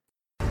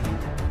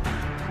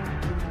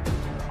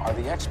Are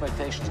the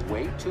expectations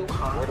way too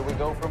high? Where do we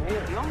go from here?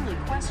 The only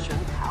question,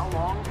 how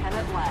long can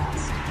it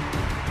last?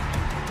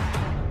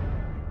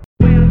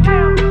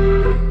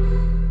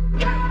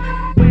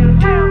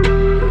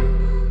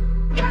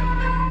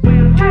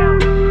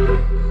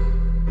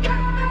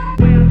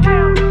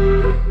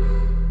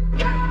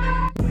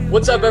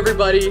 What's up,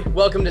 everybody?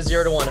 Welcome to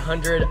 0 to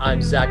 100.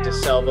 I'm Zach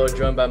DeSalvo,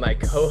 joined by my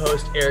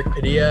co-host, Eric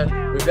Padilla.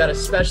 We've got a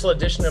special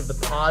edition of the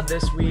pod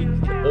this week.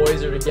 The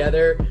boys are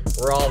together.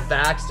 We're all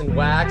vaxxed and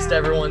waxed.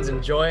 Everyone's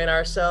enjoying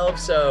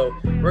ourselves. So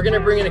we're going to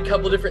bring in a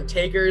couple different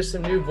takers,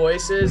 some new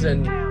voices,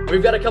 and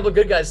we've got a couple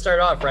good guys to start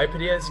off, right,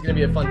 Padilla? This is going to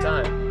be a fun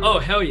time. Oh,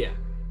 hell yeah.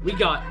 We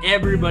got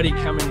everybody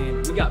coming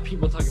in. We got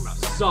people talking about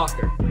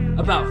soccer,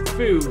 about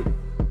food,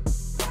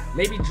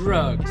 maybe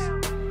drugs.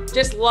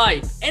 Just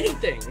life,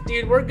 anything.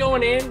 Dude, we're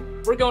going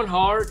in, we're going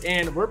hard,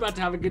 and we're about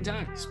to have a good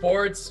time.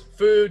 Sports,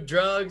 food,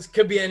 drugs,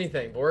 could be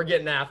anything, but we're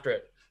getting after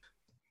it.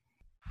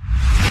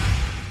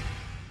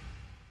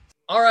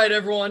 All right,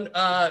 everyone.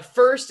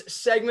 First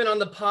segment on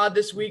the pod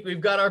this week,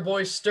 we've got our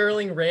boy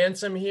Sterling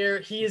Ransom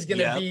here. He is going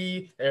to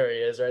be, there he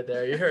is right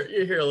there. You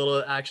hear a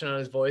little action on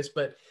his voice,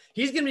 but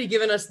he's going to be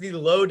giving us the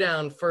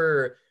lowdown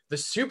for the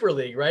Super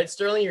League, right?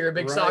 Sterling, you're a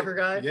big soccer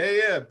guy?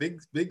 Yeah.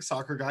 Big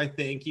soccer guy.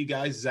 Thank you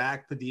guys,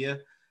 Zach Padilla,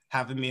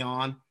 having me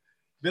on.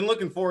 Been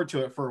looking forward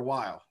to it for a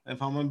while, if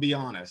I'm gonna be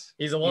honest.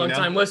 He's a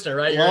long-time listener,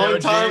 right?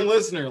 Long time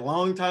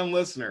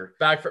listener.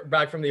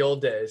 Back from the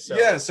old days. So.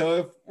 Yeah, so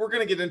if we're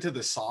gonna get into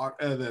the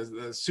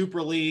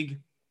Super League,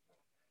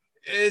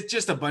 it's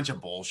just a bunch of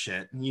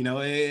bullshit. You know,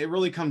 it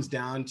really comes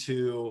down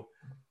to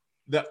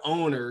the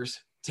owners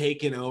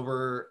taking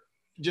over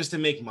just to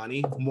make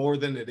money more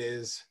than it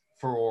is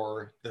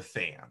for the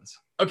fans.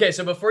 Okay,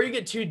 so before you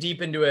get too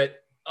deep into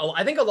it,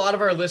 I think a lot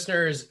of our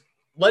listeners,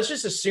 let's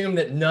just assume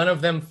that none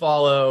of them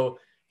follow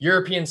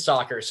European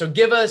soccer. So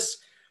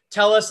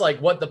tell us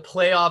like what the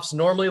playoffs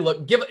normally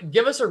look.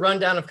 Give us a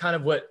rundown of kind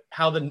of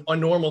how a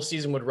normal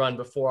season would run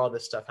before all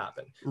this stuff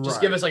happened.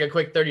 Just give us like a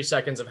quick 30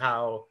 seconds of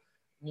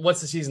what's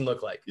the season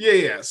look like?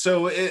 Yeah.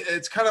 So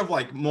it's kind of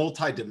like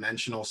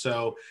multi-dimensional.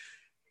 So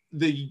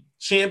the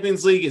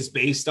Champions League is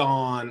based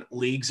on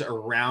leagues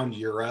around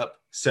Europe.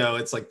 So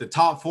it's like the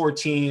top 4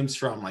 teams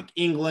from like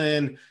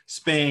England,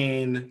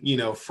 Spain,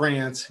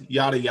 France,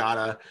 yada,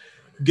 yada,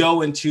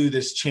 go into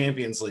this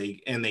Champions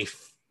League and they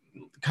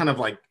kind of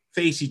like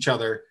face each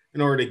other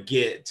in order to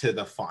get to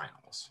the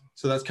finals.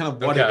 So that's kind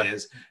of what it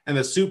is. And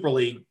the Super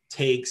League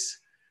takes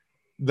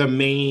the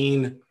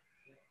main,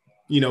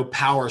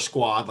 power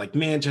squad, like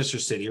Manchester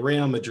City,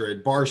 Real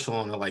Madrid,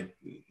 Barcelona, like,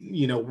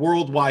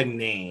 worldwide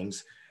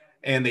names,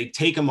 and they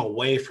take them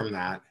away from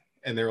that.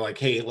 And they're like,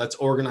 hey, let's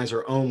organize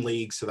our own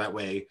league so that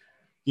way,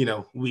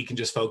 we can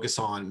just focus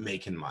on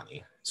making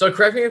money. So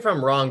correct me if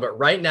I'm wrong, but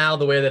right now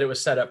the way that it was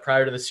set up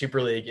prior to the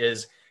Super League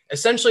is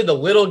essentially the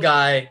little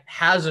guy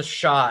has a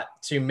shot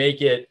to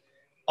make it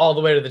all the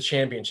way to the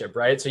championship,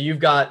 right? So you've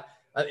got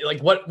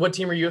what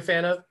team are you a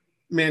fan of?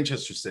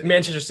 Manchester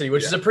City,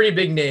 which is a pretty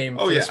big name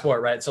for the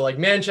sport, right? So like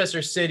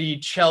Manchester City,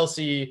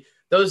 Chelsea,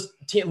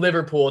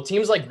 Liverpool,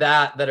 teams like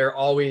that are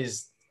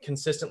always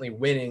consistently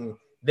winning.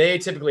 They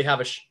typically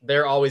have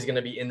they're always going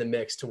to be in the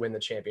mix to win the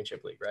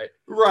championship league, right?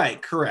 Right.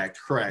 Correct.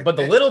 But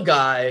the little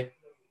guy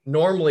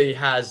normally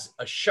has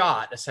a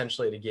shot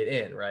essentially to get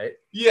in, right?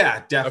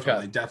 Yeah,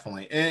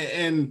 definitely.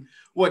 And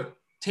what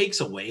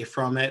takes away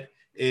from it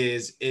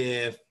is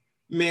if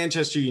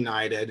Manchester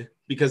United,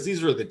 because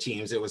these were the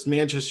teams, it was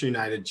Manchester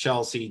United,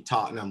 Chelsea,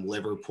 Tottenham,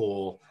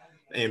 Liverpool,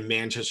 and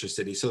Manchester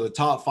City. So the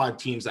top 5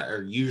 teams that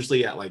are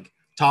usually at like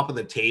top of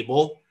the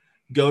table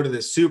go to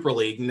the Super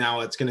League. Now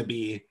it's going to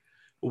be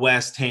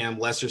West Ham,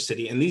 Leicester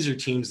City, and these are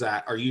teams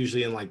that are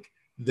usually in like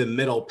the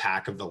middle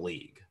pack of the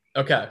league.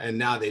 Okay. And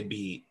now they'd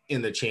be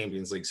in the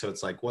Champions League. So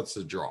it's like, what's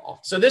the draw?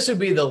 So this would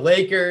be the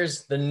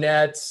Lakers, the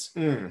Nets,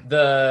 I'm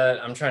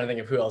trying to think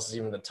of who else is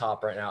even the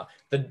top right now.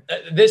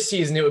 This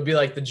season, it would be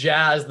like the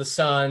Jazz, the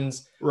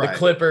Suns, the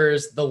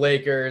Clippers, the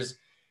Lakers,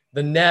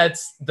 the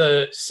Nets,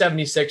 the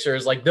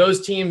 76ers. Like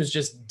those teams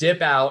just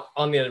dip out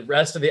on the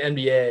rest of the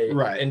NBA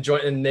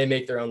and they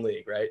make their own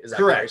league, right? Is that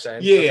what you're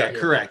saying? Yeah,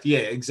 correct. Yeah,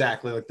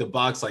 exactly. Like the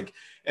Bucks, like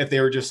if they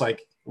were just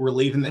like, we're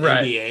leaving the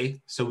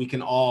NBA so we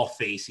can all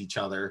face each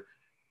other,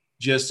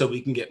 just so we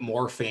can get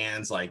more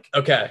fans. Like,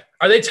 okay.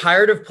 Are they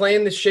tired of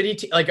playing the shitty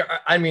team? Like,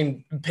 I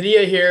mean,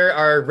 Padilla here,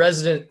 our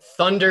resident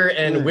Thunder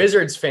and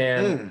Wizards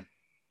fan.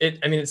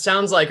 It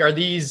sounds like, are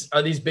these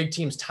big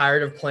teams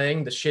tired of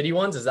playing the shitty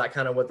ones? Is that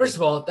kind of what? First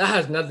of all, that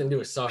has nothing to do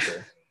with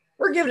soccer.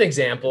 We're giving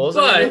examples.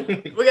 But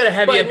we got a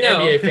heavy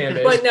NBA fan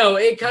base. But no,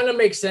 it kind of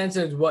makes sense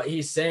of what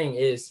he's saying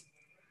is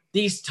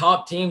these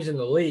top teams in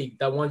the league,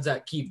 the ones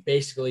that keep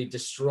basically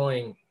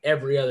destroying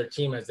every other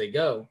team as they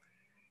go.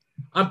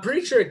 I'm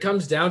pretty sure it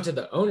comes down to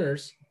the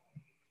owners.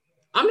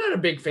 I'm not a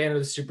big fan of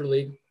the Super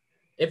League.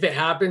 If it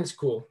happens,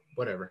 cool,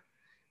 whatever.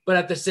 But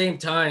at the same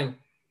time,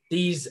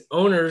 these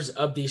owners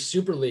of these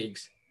Super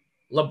Leagues,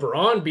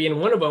 LeBron being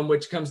one of them,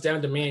 which comes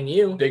down to Man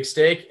U. Big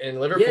stake in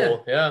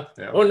Liverpool. Yeah.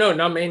 Oh, no,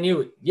 not Man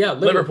U. Yeah,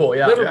 Liverpool.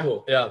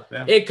 Liverpool. Yeah.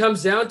 It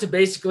comes down to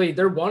basically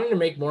they're wanting to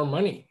make more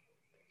money.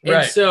 And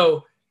Right.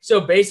 so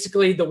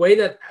basically the way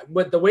that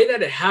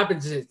it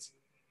happens is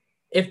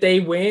if they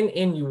win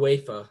in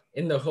UEFA,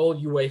 in the whole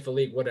UEFA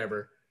league,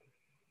 whatever,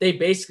 they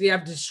basically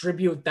have to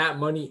distribute that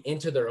money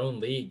into their own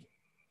league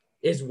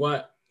is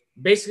what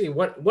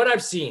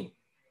I've seen.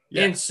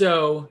 Yeah. And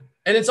so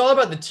And it's all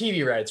about the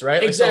TV rights,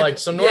 right? Exactly.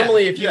 So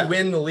normally if you Yeah.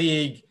 win the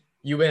league,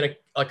 you win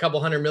a couple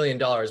 $100 million,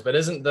 but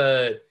isn't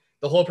the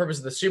whole purpose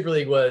of the Super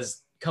League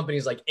was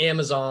companies like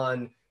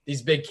Amazon,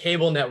 these big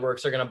cable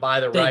networks are going to buy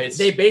the rights.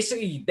 they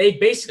basically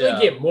Yeah.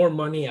 get more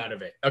money out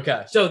of it.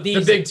 Okay. So The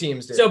these big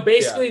teams do. So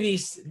basically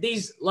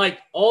these like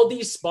all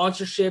these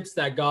sponsorships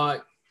that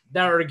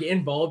are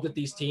involved with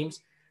these teams,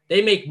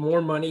 they make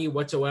more money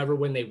whatsoever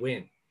when they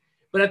win.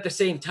 But at the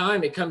same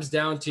time, it comes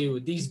down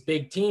to these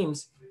big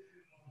teams.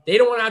 They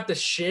don't want to have to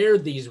share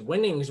these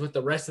winnings with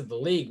the rest of the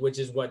league, which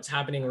is what's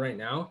happening right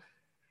now.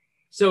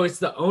 So it's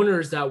the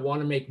owners that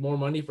want to make more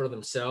money for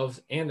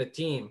themselves and the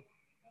team,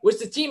 which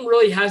the team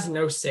really has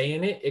no say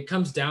in it. It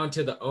comes down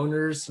to the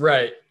owners,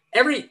 right.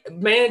 every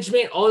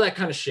management, all that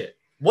kind of shit.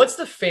 What's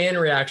the fan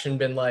reaction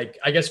been like,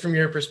 I guess, from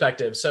your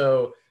perspective?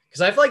 So,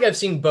 because I feel like I've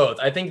seen both.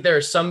 I think there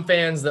are some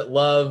fans that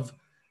love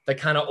the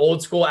kind of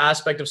old school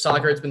aspect of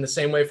soccer. It's been the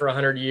same way for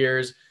 100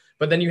 years.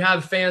 But then you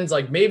have fans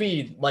like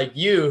maybe like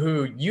you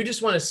who you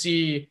just want to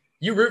see,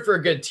 you root for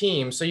a good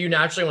team. So you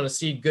naturally want to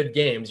see good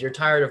games. You're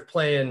tired of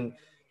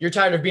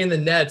being the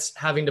Nets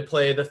having to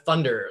play the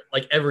Thunder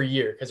like every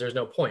year because there's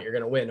no point. You're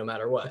going to win no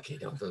matter what. Okay,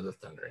 don't throw the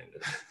Thunder into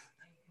it.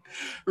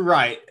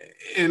 Right.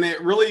 And it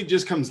really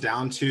just comes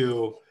down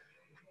to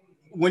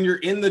when you're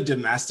in the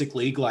domestic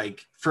league,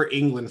 like for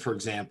England, for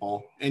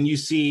example, and you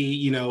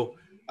see,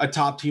 a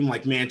top team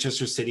like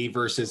Manchester City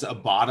versus a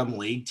bottom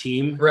league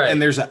team, right.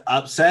 and there's an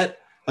upset,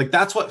 like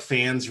that's what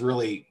fans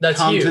really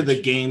come to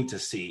the game to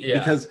see. Yeah.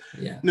 Because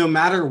no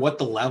matter what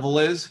the level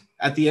is,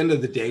 at the end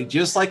of the day,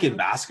 just like in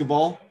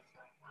basketball,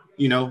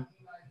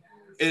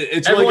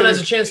 it's everyone really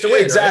has a chance to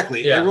win. Exactly.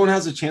 Right? Yeah. Everyone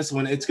has a chance to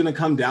win. It's going to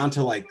come down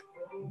to like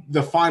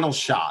the final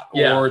shot,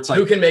 or it's like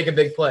who can make a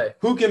big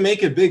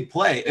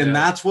play. And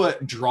that's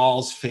what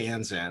draws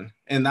fans in.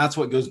 And that's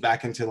what goes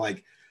back into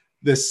like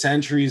the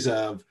centuries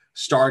of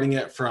starting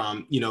it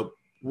from,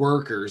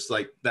 workers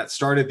like that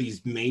started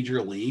these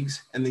major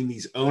leagues, and then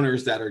these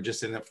owners that are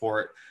just in it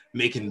for it,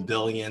 making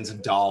billions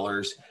of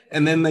dollars.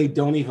 And then they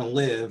don't even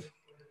live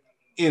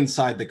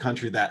inside the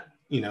country that,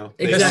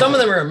 because some of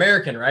them are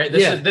American, right?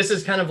 This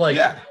is kind of like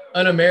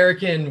an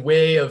American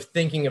way of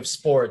thinking of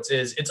sports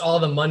is it's all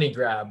the money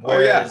grab.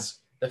 Whereas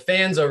the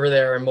fans over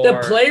there are more.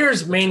 The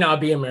players may not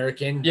be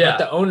American, but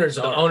the owners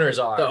are. The owners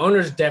are. The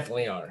owners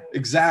definitely are.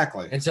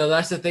 Exactly. And so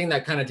that's the thing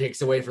that kind of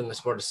takes away from the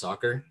sport of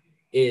soccer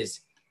is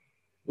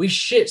we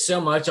shit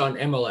so much on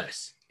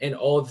MLS and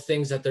all the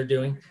things that they're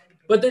doing,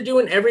 but they're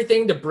doing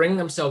everything to bring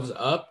themselves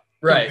up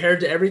compared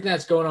to everything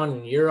that's going on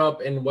in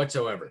Europe and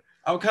whatsoever.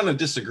 I would kind of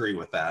disagree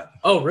with that.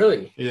 Oh,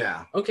 really?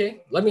 Yeah.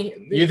 Okay.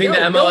 You think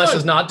the MLS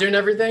is not doing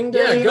everything?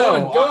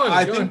 Go on.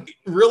 I think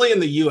really in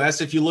the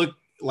U.S., if you look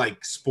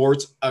like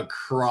sports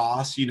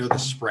across, the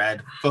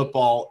spread,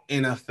 football,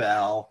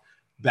 NFL,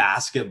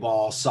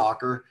 basketball,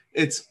 soccer,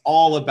 it's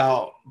all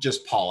about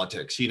just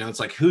politics. It's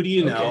like, who do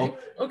you know?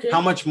 Okay. How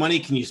much money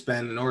can you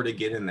spend in order to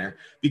get in there?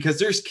 Because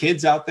there's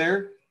kids out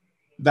there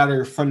that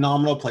are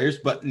phenomenal players,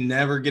 but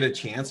never get a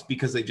chance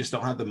because they just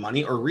don't have the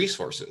money or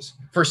resources.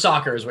 For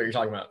soccer is what you're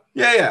talking about.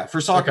 Yeah,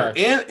 for soccer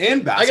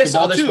and basketball. I guess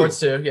other sports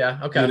too. Yeah,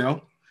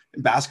 okay.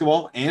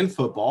 Basketball and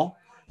football.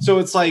 So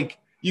it's like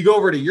you go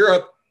over to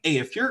Europe. Hey,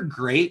 if you're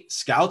great,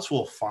 scouts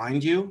will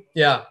find you.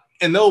 Yeah.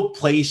 And they'll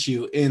place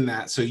you in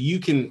that so you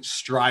can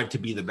strive to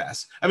be the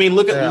best. I mean,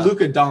 look at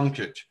Luka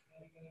Doncic.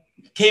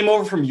 Came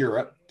over from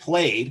Europe,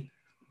 played.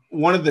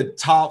 One of the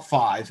top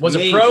five. Was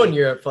a pro in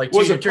Europe for like 2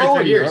 or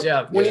 3 years.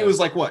 Yeah. When he was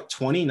like, what,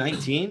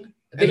 2019?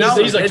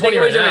 He's like 20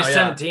 right now.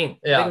 17.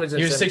 Yeah. He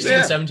was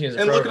 16, 17 as a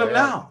pro. And look at him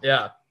now.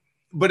 Yeah.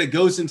 But it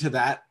goes into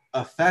that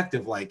effect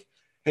of like,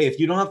 hey, if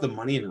you don't have the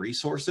money and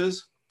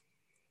resources,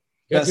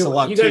 that's a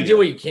lot. You got to do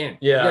what you can.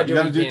 Yeah. You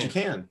got to do what you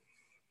can.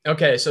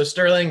 Okay. So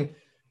Sterling,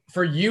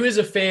 for you as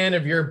a fan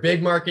of your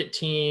big market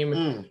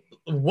team,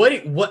 what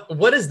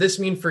does this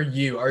mean for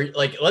you?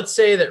 Let's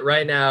say that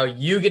right now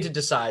you get to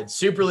decide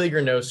Super League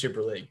or no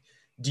Super League.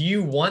 Do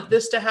you want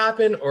this to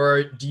happen,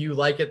 or do you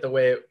like it the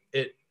way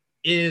it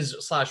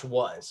is /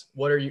 was?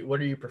 What are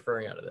you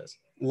preferring out of this?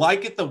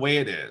 Like it the way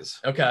it is.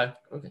 Okay.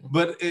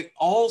 But it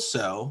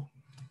also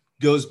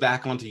goes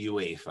back onto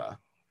UEFA,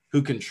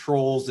 who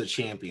controls the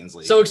Champions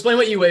League. So explain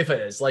what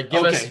UEFA is. Like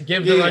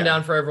give the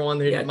rundown for everyone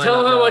who might tell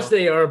not them how know. much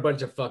they are a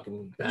bunch of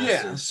fucking bastards.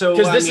 Yeah. So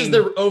because this is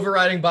the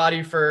overriding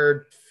body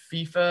for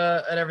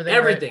FIFA and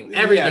everything.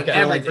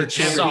 Everything. Like for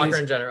soccer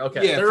in general.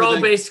 Okay. Yeah, they're all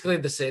basically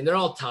the same. They're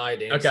all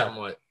tied in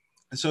somewhat.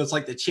 So it's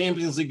like the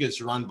Champions League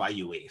is run by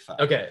UEFA.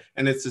 Okay.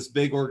 And it's this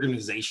big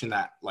organization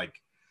that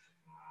like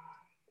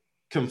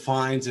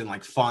confines and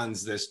like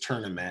funds this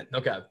tournament.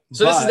 Okay.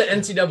 So this is the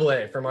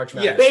NCAA for March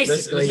Madness. Yeah,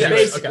 basically.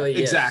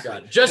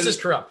 Exactly. Just as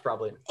corrupt,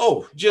 probably.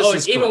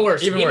 It's even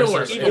worse. Even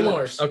worse.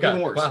 Okay.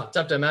 Even worse. Wow.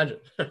 Tough to imagine.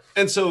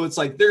 And so it's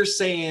like they're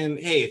saying,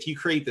 hey, if you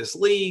create this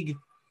league,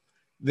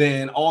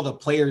 then all the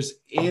players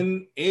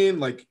in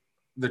like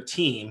the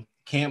team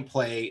can't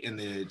play in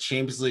the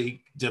Champions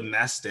League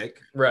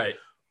domestic, Right.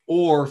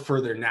 or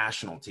for their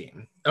national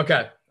team.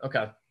 Okay.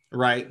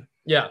 Right.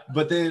 Yeah.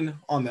 But then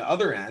on the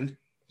other end,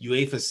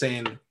 UEFA is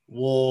saying,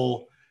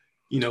 we'll,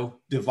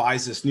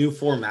 devise this new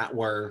format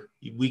where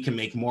we can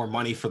make more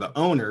money for the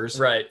owners.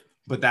 Right.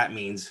 But that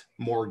means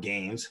more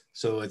games.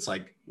 So it's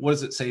like, what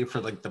does it say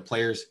for like the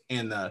players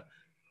and the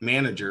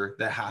manager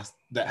that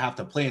have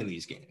to play in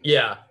these games?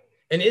 Yeah.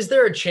 And is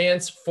there a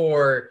chance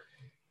for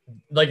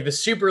like the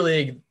Super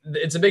League?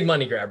 It's a big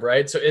money grab,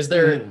 right? So is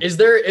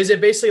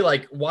it basically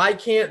like, why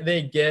can't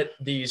they get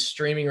these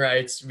streaming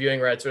rights, viewing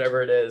rights,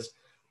 whatever it is,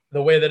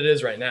 the way that it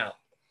is right now?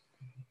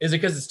 Is it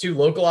because it's too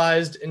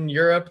localized in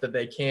Europe that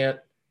they can't?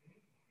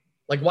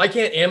 Like, why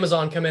can't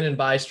Amazon come in and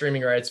buy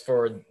streaming rights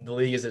for the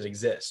league as it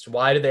exists?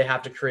 Why do they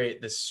have to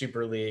create this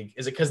Super League?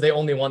 Is it because they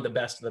only want the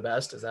best of the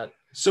best? Is that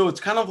so? It's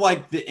kind of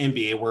like the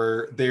NBA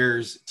where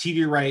there's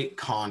TV right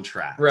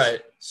contracts,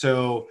 right?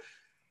 So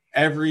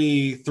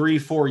every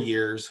 3-4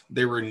 years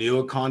they renew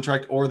a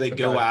contract, or they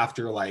go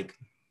after like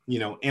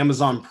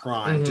Amazon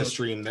Prime to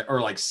stream or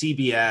like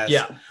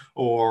CBS,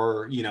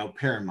 or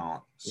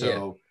Paramount.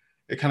 So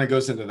it kind of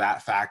goes into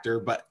that factor.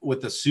 But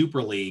with the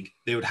Super League,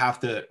 they would have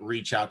to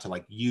reach out to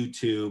like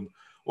YouTube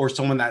or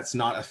someone that's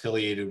not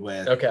affiliated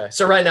with. Okay.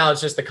 So right now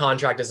it's just the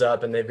contract is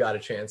up and they've got a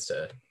chance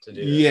to do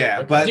this.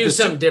 Yeah. But do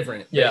something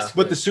different. Yeah.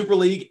 But the Super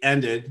League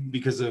ended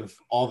because of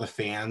all the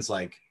fans.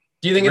 Like,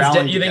 do you think it's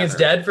dead? You think it's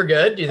dead for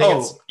good? Do you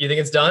think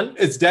it's done?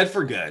 It's dead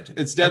for good.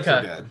 It's dead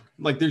for good.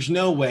 Like, there's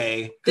no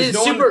way. I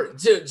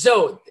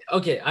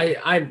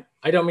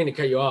don't mean to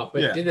cut you off,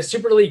 but did the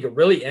Super League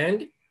really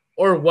end?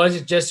 Or was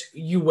it just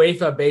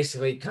UEFA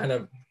basically kind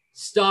of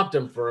stopped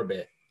them for a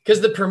bit? Because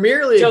the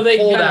Premier League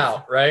pulled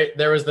out, right?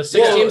 There was the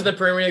 6 teams in the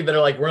Premier League that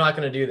are like, we're not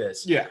going to do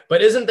this. Yeah.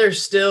 But isn't there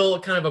still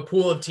kind of a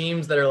pool of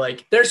teams that are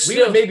like,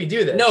 we would maybe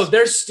do this? No,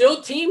 there's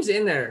still teams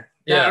in there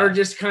that are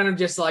just kind of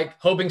just like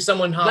hoping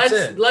someone hops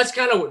in. Let's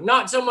kind of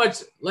not so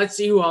much, let's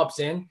see who hops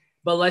in,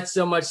 but let's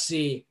so much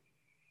see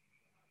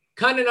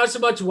kind of not so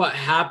much what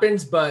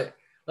happens, but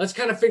let's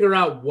kind of figure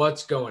out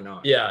what's going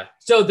on. Yeah.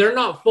 So they're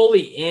not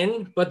fully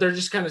in, but they're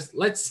just kind of,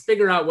 let's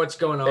figure out what's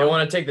going on. They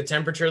want to take the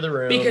temperature of the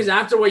room. Because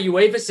after what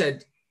UEFA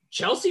said,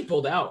 Chelsea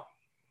pulled out.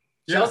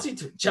 Yeah.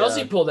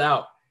 Chelsea pulled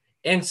out.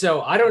 And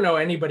so I don't know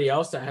anybody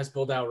else that has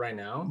pulled out right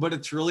now. But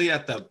it's really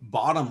at the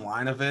bottom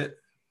line of it.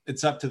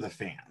 It's up to the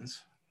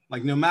fans.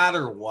 Like, no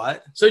matter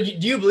what. So do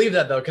you believe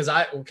that though?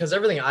 Because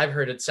everything I've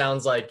heard, it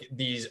sounds like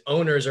these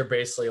owners are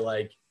basically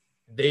like,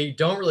 they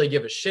don't really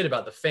give a shit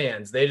about the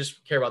fans. They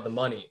just care about the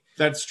money.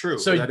 That's true.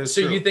 So, that is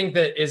true. You think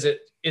that is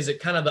it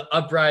kind of the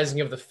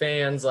uprising of the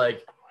fans,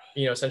 like,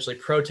 essentially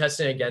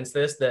protesting against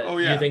this, that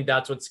you think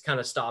that's what's kind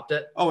of stopped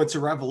it? Oh, it's a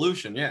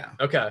revolution. Yeah.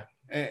 Okay.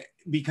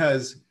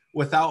 Because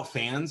without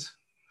fans,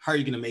 how are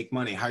you going to make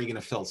money? How are you going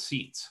to fill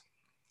seats?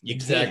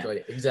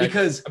 Exactly.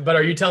 But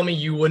are you telling me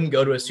you wouldn't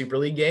go to a Super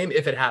League game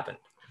if it happened?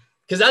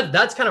 Because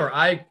that's kind of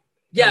where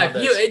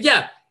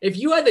if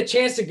you had the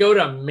chance to go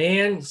to a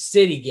Man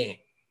City game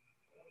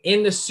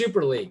in the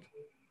Super League,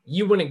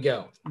 you wouldn't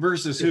go.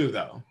 Versus who,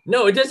 though?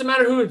 No, it doesn't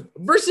matter who.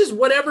 Versus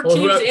whatever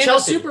teams in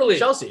Chelsea, the Super League.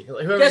 Chelsea.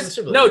 Whoever's in the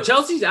Super League. No,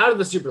 Chelsea's out of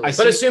the Super League.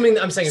 But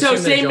I'm saying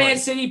say Man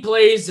City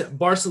plays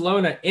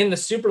Barcelona in the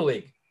Super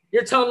League.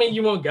 You're telling me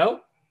you won't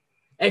go?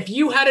 If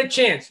you had a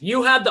chance,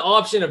 you had the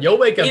option of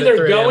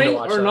either going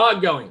or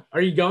not going.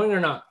 Are you going or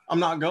not? I'm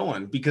not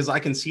going because I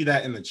can see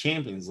that in the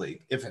Champions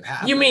League if it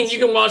happens. You mean you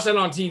can watch that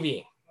on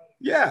TV?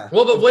 Yeah.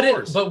 Well, but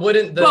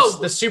wouldn't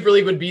the Super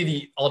League would be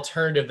the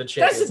alternative to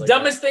Champions League? That's the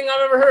dumbest thing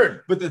I've ever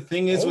heard. But the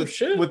thing is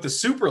with the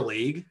Super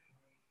League,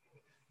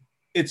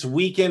 it's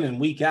week in and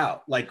week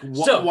out. Like,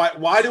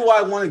 why do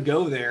I want to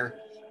go there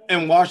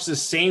and watch the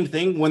same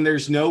thing when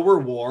there's no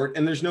reward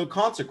and there's no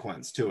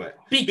consequence to it?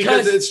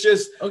 Because it's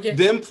just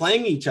them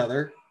playing each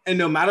other, and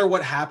no matter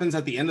what happens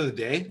at the end of the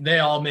day, they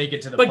all make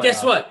it to the playoffs. But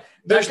guess what?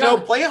 There's no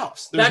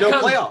playoffs. There's no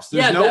playoffs.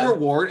 There's no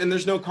reward and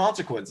there's no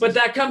consequences. But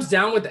that comes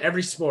down with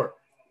every sport.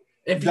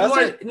 If you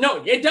want,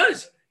 no, it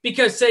does.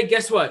 Because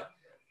guess what?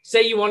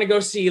 Say you want to go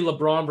see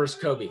LeBron versus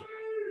Kobe,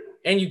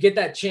 and you get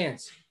that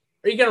chance.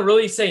 Are you gonna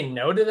really say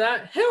no to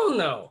that? Hell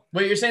no.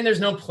 Wait, you're saying there's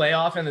no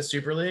playoff in the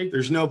Super League?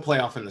 There's no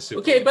playoff in the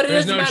Super League. Okay, but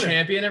there's no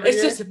champion every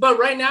year? But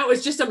right now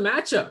it's just a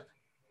matchup.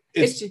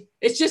 It's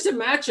just a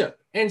matchup.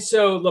 And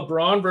so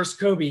LeBron versus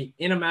Kobe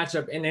in a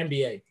matchup in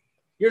NBA.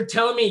 You're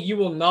telling me you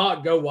will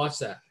not go watch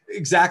that?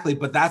 Exactly,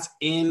 but that's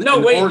in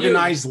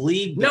organized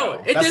league. Though.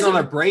 No, that's not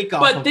a break off.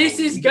 But this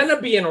is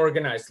gonna be an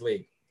organized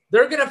league.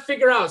 They're gonna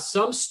figure out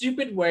some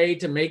stupid way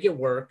to make it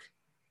work.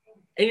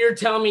 And you're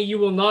telling me you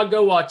will not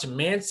go watch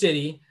Man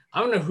City?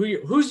 I don't know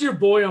who's your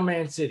boy on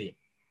Man City.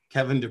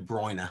 Kevin De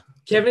Bruyne.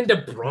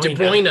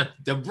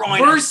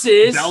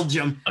 Versus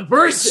Belgium.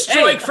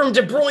 Strike from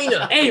De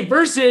Bruyne.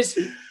 Versus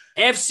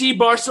FC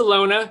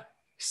Barcelona,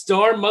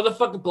 star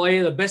motherfucking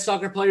player, the best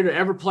soccer player to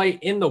ever play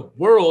in the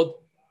world,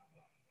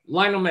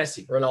 Lionel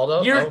Messi.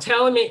 Ronaldo? You're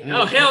telling me,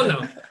 oh, hell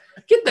no.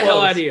 Get the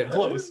hell out of here.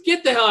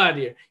 Get the hell out of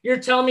here. You're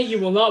telling me you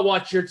will not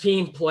watch your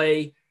team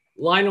play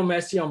Lionel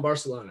Messi on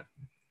Barcelona.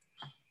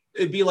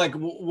 It'd be like,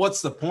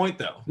 what's the point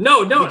though?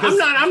 No, Because-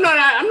 I'm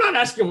not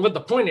asking what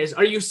the point is.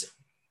 Are you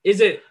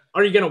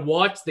going to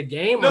watch the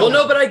game? No. Well,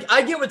 no, but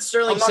I get what I'm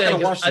Sterling's not saying.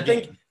 gonna watch 'Cause the I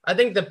game.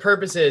 think the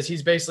purpose is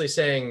he's basically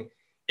saying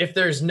if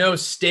there's no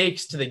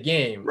stakes to the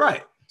game.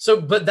 Right. So,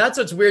 but that's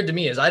what's weird to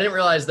me is I didn't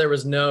realize there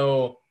was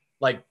no,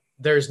 like,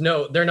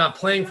 they're not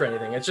playing for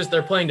anything. It's just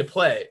they're playing to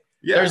play.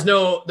 Yeah.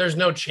 There's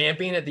no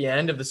champion at the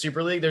end of the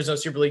Super League. There's no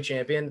Super League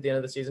champion at the end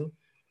of the season.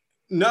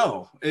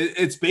 No,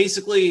 it's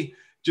basically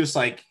just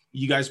like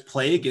you guys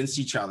play against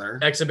each other.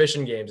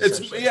 Exhibition games. It's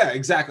essentially. yeah,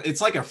 exactly.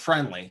 It's like a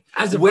friendly.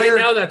 As of right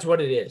now, that's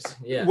what it is.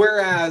 Yeah.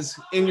 Whereas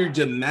in your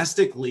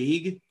domestic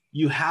league,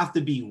 you have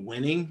to be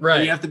winning.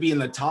 Right. You have to be in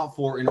the top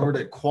 4 in order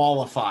to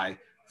qualify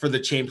for the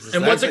Champions.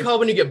 And what's it called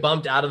when you get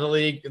bumped out of the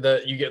league?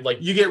 You get like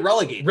You get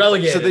relegated.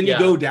 Relegated, So then you yeah.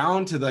 go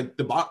down to the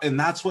bottom, and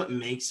that's what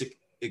makes it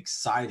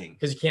exciting.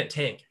 because you can't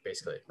tank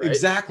basically. Right?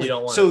 Exactly. You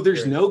don't want So it.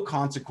 there's no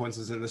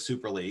consequences in the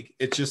Super League.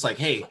 It's just like,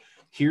 hey,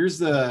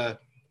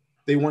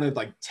 they wanted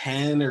like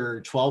 10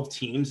 or 12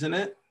 teams in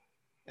it.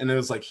 And it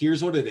was like,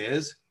 here's what it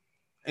is.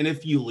 And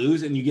if you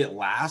lose and you get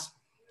last,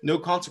 no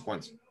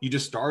consequence. You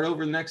just start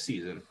over next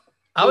season.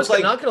 I was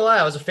It's not gonna lie,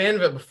 I was a fan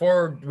of it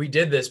before we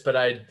did this, but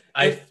I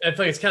feel like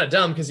it's kind of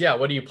dumb because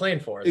what are you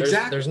playing for?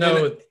 Exactly. There's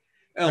no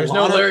And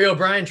Larry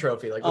O'Brien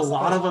trophy. Like a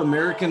lot of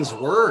Americans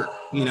were,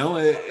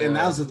 and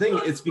that was the thing.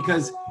 It's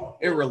because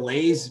it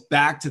relays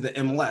back to the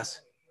MLS.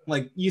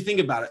 Like you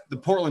think about it, the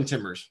Portland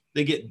Timbers,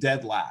 they get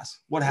dead last.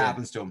 What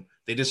happens to them?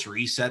 They just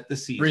reset the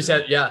season.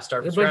 start They're from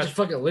a bunch scratch. of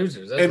fucking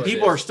losers. That's And what it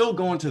people are is. still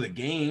going to the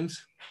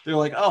games. They're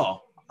like,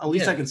 oh, at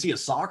least Yeah. I can see a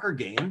soccer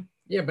game.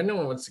 Yeah, but no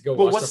one wants to go.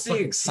 But watch what's the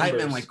fucking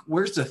excitement? Timbers. Like,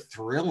 where's the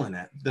thrill in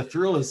it? The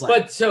thrill is like,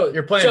 But so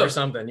You're playing for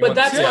something. You But want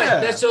to that's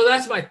see it. Yeah.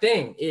 that's my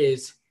thing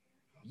is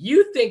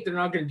you think they're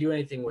not going to do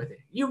anything with it.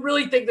 You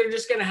really think they're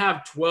just going to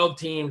have 12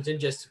 teams and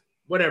just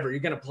whatever, you're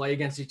going to play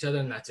against each other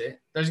and that's it.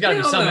 There's got to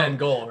be Hell some no. end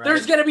goal, right?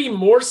 There's going to be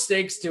more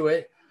stakes to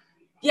it.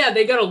 Yeah,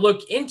 they got to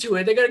look into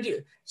it. They got to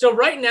do so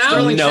right now.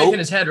 Sterling's Nope. shaking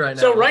his head right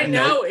now. So right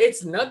Nope. now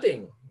it's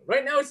nothing.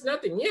 Right now it's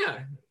nothing. Yeah,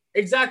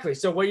 exactly.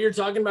 So what you're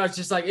talking about is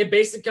just like it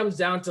basically comes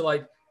down to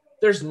like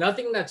there's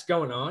nothing that's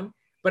going on,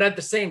 but at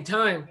the same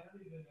time,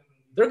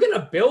 they're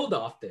gonna build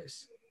off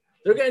this.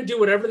 They're gonna do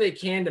whatever they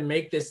can to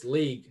make this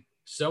league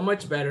so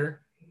much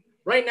better.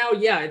 Right now,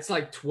 yeah, it's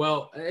like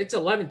 12. It's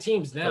 11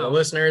 teams For now. the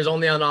listener is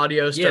only on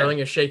audio. Sterling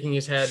is shaking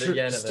his head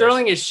again. at this.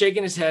 Sterling is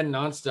shaking his head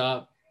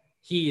nonstop.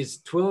 He is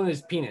twiddling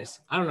his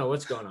penis. I don't know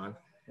what's going on,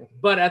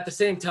 but at the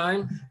same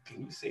time,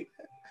 can you say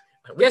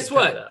that? We guess can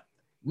cut what? that.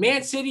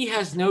 Man City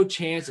has no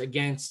chance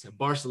against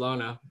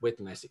Barcelona with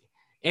Messi.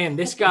 And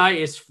this guy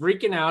is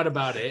freaking out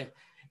about it.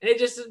 And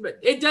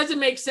it doesn't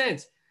make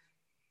sense.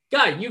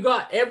 Guy, you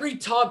got every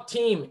top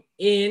team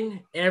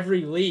in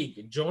every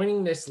league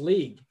joining this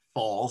league.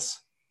 False.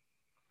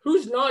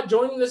 Who's not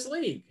joining this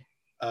league?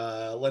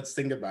 Let's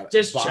think about it.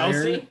 Just Bayern,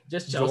 Chelsea?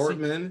 Just Chelsea?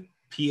 Dortmund,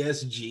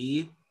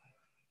 PSG.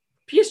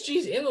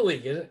 PSG's in the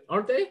league,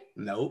 aren't they?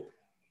 Nope.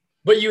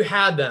 But you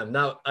had them.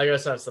 Now, I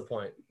guess that's the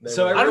point.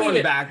 So were- everyone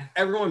backed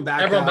Everyone out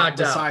backed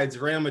out. besides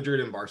Real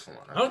Madrid and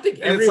Barcelona. I don't think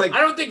And it's like-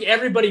 I don't think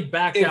everybody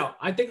backed If- out.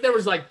 I think there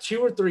was like 2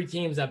 or 3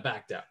 teams that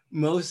backed out.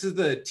 Most of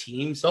the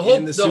teams the whole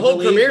in the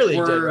Premier League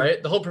were did,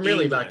 right? The whole Premier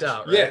League backed English.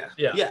 out, right?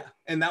 Yeah.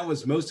 And that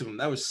was most of them.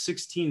 That was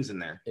 6 teams in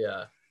there.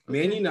 Yeah.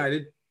 Man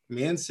United,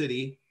 Man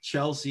City,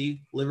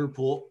 Chelsea,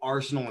 Liverpool,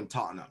 Arsenal, and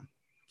Tottenham.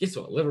 Guess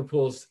what?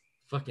 Liverpool's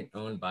fucking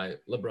owned by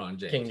LeBron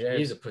James. King James.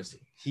 He's a pussy.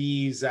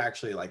 He's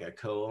actually like a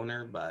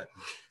co-owner, but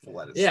we'll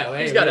let it Yeah,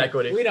 slide. He's got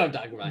equity. We don't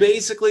talk about it.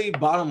 Basically,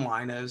 bottom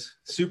line is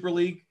Super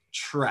League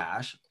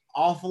trash,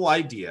 awful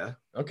idea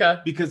Okay.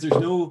 because there's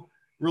no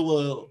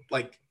real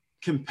like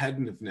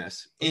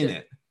competitiveness in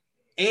it.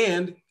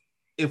 And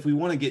if we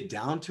want to get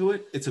down to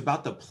it, it's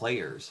about the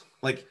players.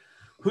 Like,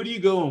 who do you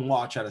go and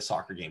watch at a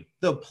soccer game?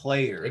 The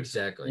players.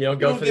 Exactly. You don't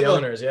go for the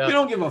owners, yeah. You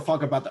don't give a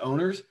fuck about the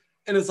owners.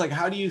 And it's like,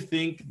 how do you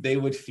think they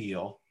would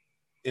feel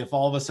if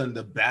all of a sudden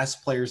the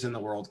best players in the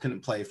world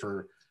couldn't play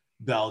for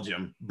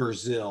Belgium,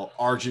 Brazil,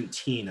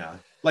 Argentina?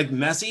 Like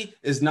Messi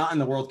is not in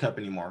the World Cup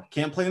anymore.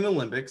 Can't play in the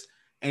Olympics,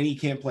 and he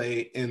can't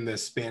play in the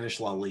Spanish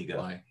La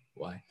Liga.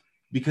 Why?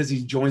 Because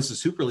he joins the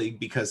Super League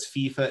because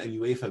FIFA and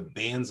UEFA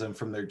bans them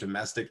from their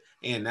domestic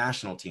and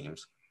national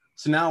teams.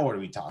 So now what are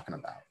we talking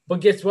about?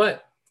 But guess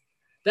what?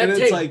 And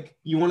it's like,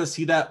 you want to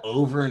see that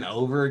over and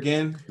over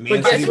again?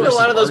 Man I City think a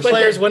lot of those versus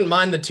players Arsenal? wouldn't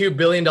mind the $2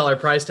 billion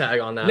price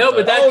tag on that. No,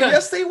 but that Oh, comes,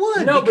 yes, they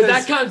would. no, but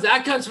that because-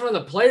 comes from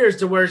the players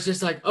to where it's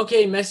just like,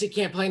 okay, Messi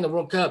can't play in the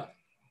World Cup.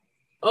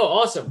 Oh,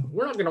 awesome.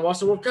 We're not going to watch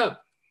the World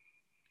Cup.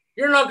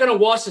 You're not going to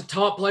watch the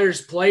top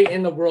players play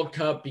in the World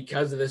Cup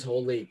because of this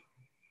whole league.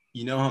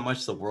 You know how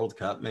much the World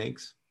Cup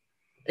makes?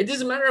 It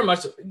doesn't matter how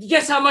much.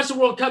 Guess how much the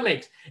World Cup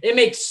makes? It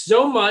makes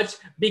so much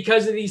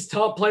because of these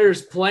top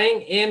players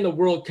playing in the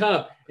World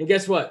Cup. And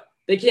guess what?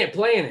 They can't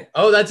play in it.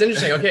 Oh, that's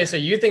interesting. Okay, so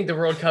you think the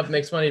World Cup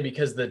makes money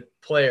because the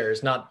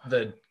players, not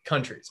the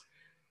countries.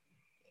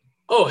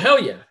 Oh,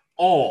 hell yeah.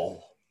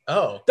 Oh,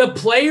 The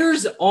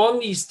players on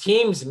these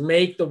teams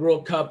make the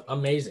World Cup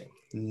amazing.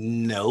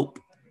 nope.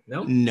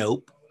 No.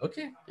 Nope.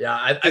 Okay. Yeah,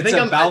 I It's think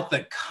about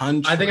the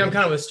country. I think I'm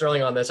kind of with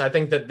Sterling on this. I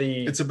think that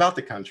It's about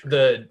the country.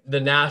 the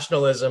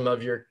nationalism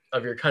of your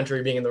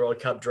country being in the World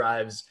Cup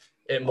drives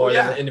it more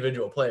than the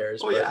individual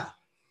players. Oh but yeah,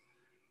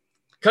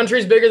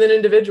 country's bigger than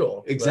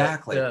individual.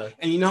 exactly. But, yeah.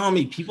 And you know how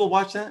many people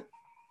watch that?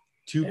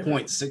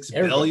 2.6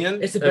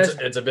 billion. It's the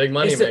best. It's a big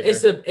money It's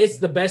maker. it's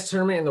the best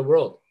tournament in the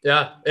world.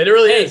 Yeah, it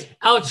really Hey, is.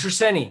 Alex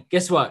Trisseni,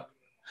 guess what?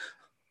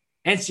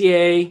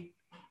 NCAA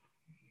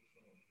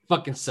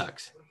fucking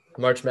sucks.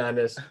 March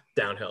Madness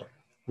downhill.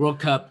 World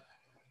Cup,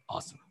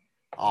 awesome.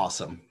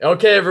 Awesome.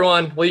 Okay,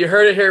 everyone. Well, you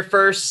heard it here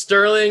first.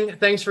 Sterling,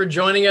 thanks for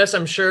joining us.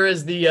 I'm sure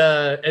as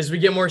we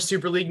get more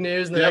Super League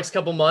news in the next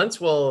couple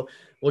months, we'll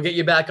get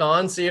you back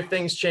on, see if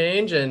things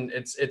change, and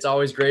it's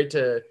always great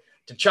to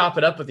chop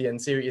it up with you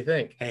and see what you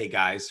think. Hey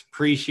guys,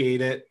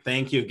 appreciate it.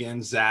 Thank you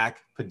again, Zach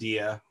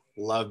Padilla.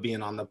 Love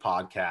being on the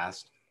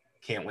podcast.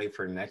 Can't wait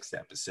for next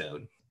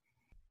episode.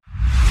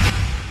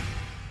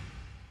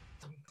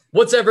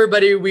 What's up,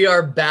 everybody? We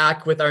are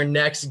back with our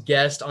next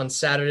guest on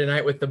Saturday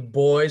night with the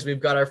boys. We've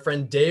got our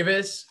friend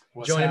Davis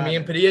joining me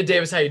and Padilla.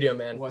 Davis, how you doing,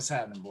 man? What's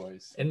happening,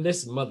 boys? And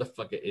this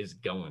motherfucker is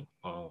going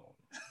on.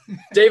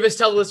 Davis,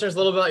 tell the listeners a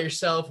little bit about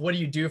yourself. What do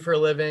you do for a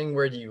living?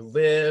 Where do you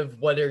live?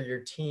 What are your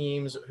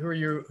teams? Who are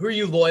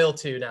you loyal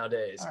to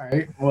nowadays? All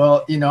right.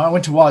 Well, I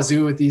went to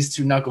Wazoo with these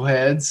two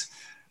knuckleheads.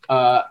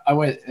 I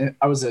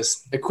was an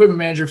equipment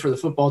manager for the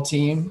football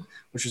team,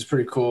 which was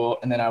pretty cool.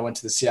 And then I went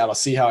to the Seattle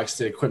Seahawks,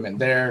 did equipment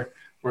there,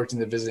 worked in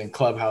the visiting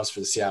clubhouse for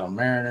the Seattle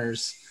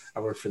Mariners. I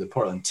worked for the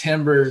Portland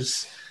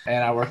Timbers,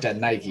 and I worked at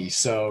Nike.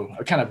 So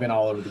I've kind of been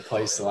all over the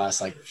place the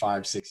last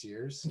 5-6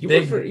 years. You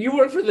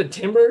work for the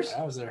Timbers?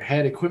 I was their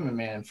head equipment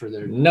man for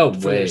their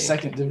way.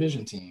 second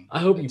division team. I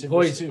hope you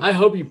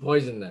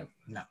poison them.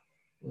 No.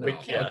 We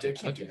can't do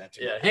that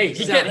to Yeah. you. Hey,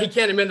 he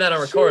can't admit that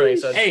on recording.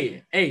 So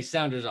Hey,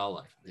 Sounders all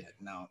life. Yeah,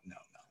 no.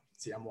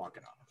 See, I'm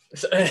walking off.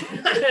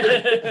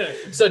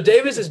 So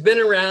Davis has been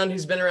around.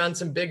 He's been around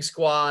some big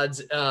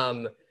squads.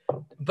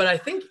 But I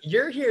think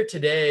you're here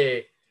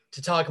today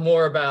to talk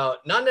more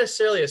about not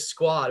necessarily a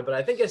squad, but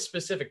I think a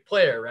specific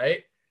player,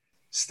 right?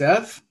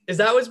 Steph? Is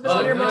that what's been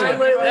on your mind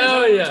lately?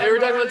 Oh, yeah. You were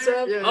talking about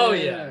Steph?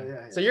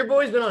 Yeah. So your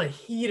boy's been on a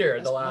heater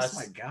the That's last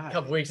my guy.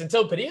 couple weeks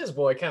until Padilla's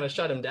boy kind of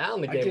shut him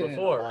down the game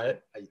before, right?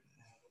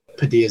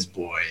 Padilla's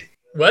boy.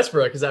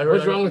 Westbrook, is that who?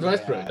 What's wrong with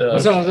Westbrook? Yeah.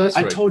 What's wrong with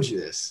Westbrook? I told you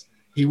this.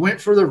 He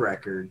went for the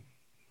record.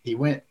 He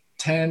went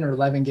 10 or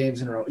 11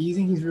 games in a row. You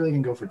think he's really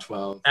gonna go for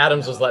 12?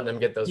 Adams was letting him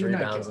get those You're not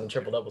rebounds going in the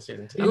triple-double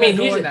season too. I mean,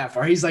 he's going that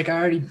far. He's like,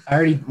 I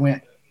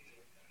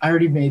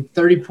already made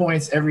 30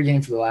 points every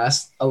game for the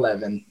last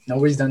 11.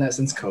 Nobody's done that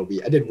since Kobe.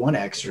 I did one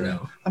extra.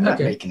 No. I'm not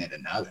Okay. making it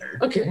another.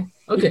 Okay.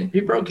 He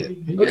broke it.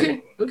 He did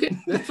it. Okay.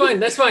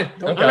 That's fine.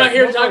 Okay. I'm not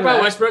here to Don't talk go about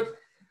back. Westbrook.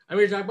 I'm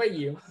here to talk about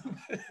you.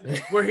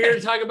 We're here to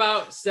talk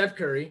about Steph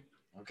Curry.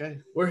 Okay.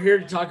 We're here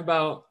to talk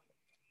about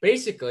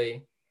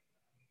basically.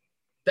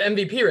 The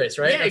MVP race,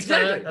 right? Yeah, That's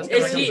kinda- exactly. that's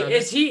kinda what it comes down to.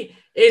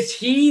 Is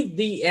he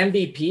the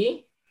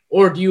MVP,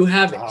 or do you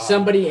have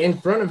somebody in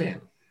front of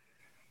him?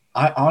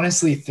 I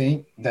honestly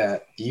think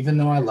that even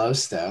though I love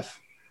Steph,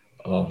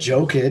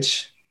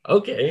 Jokic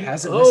Okay.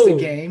 hasn't missed a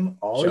game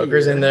all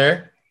Joker's year. in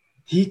there.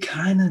 He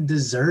kind of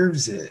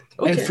deserves it.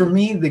 Okay. And for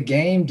me, the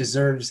game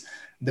deserves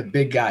the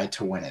big guy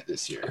to win it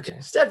this year. Okay.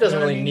 Steph doesn't You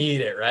know what really I mean?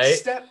 need it,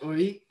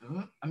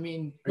 right? I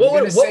mean, Well,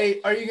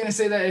 are you gonna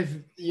say that if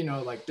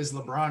does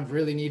LeBron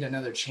really need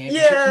another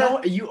championship? Yeah.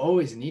 No, you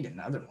always need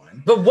another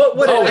one. But what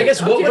would I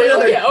guess what okay, would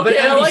another? okay, but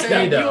I like MVP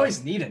that. You though.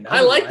 always need another.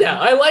 I like one.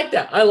 that.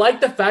 I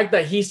like the fact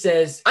that he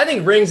says, I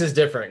think rings is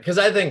different because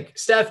I think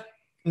Steph,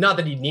 not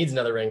that he needs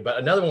another ring, but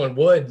another one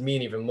would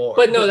mean even more.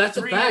 but no, that's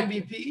a 3 fact.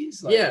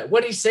 MVPs. Yeah,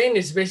 what he's saying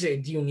is basically,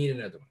 do you need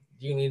another one?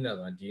 Do you need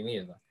another one? Do you need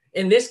another one?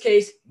 In this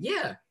case,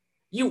 yeah,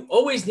 you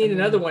always need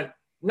another one.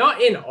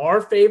 Not in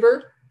our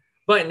favor,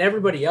 but in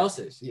everybody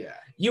else's. Yeah.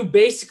 You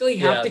basically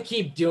have Yeah. to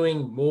keep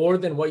doing more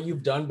than what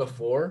you've done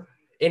before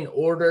in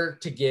order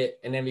to get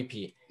an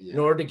MVP, in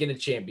order to get a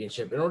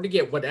championship, in order to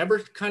get whatever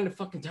kind of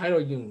fucking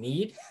title you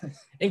need.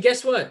 And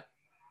guess what?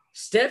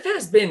 Steph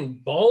has been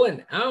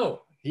balling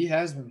out. He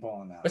has been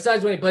balling out.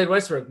 Besides when he played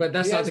Westbrook, but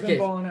that's He not has the been case.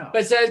 balling out.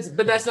 But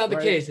that's not the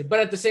Right. case. But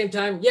at the same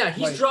time, yeah,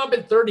 he's Like-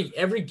 dropping 30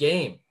 every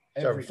game.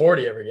 Over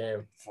 40 every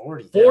game.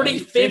 40, 40, yeah.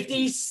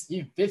 50.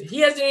 50. He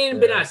hasn't even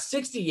been Yeah. at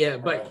 60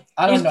 yet, but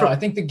I don't he's know. pro- I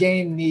think the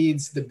game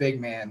needs the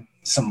big man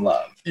some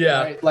love.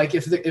 Yeah. Right? Like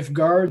if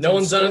guards, No and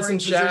one's done it scoring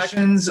since Shaq.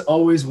 positions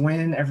always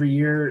win every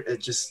year.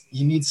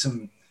 You need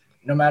some.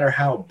 No matter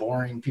how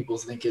boring people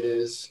think it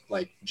is,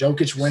 like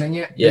Jokic winning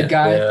it, Yeah. big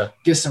guy, Yeah.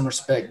 get some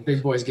respect.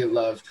 Big boys get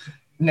love.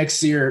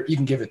 Next year, you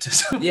can give it to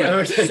some. Yeah.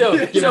 Okay.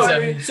 So,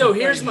 So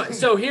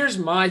here's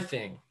my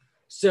thing.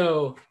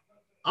 So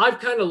I've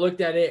kind of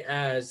looked at it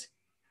as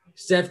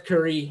Steph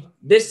Curry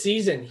this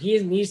season. He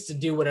needs to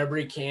do whatever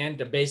he can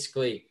to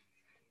basically.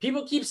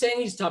 People keep saying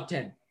he's top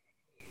 10,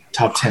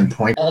 Top 10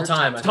 point. all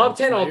time. I top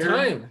think. 10 all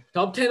time,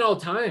 top 10 all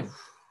time,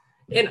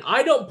 and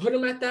I don't put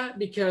him at that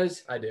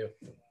because I do.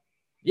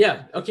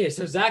 yeah, okay,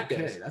 so Zach does,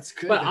 Okay, that's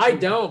good. but that I you-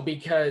 don't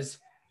because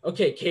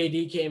okay,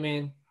 KD came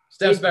in.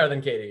 Steph's better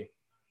than KD.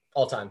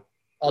 All time.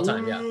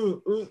 Yeah.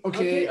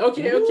 Okay.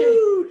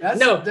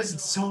 This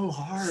is so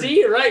hard.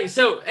 See, right?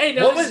 So, hey,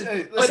 no. What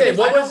did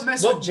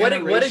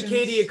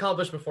KD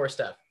accomplish before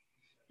Steph?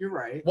 You're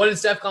right. What did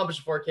Steph accomplish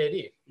before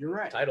KD? You're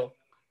right. Title.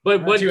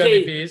 But what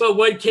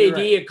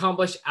KD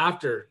accomplished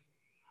after?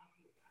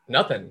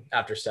 Nothing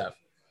after Steph.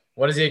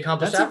 What does he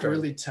accomplish That's after?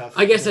 really tough.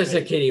 I guess I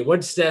said KD.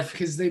 What's Steph?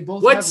 Because they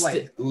both have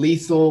like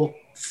lethal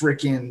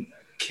freaking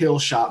kill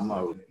shot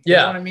mode. You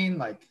know what I mean?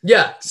 Like,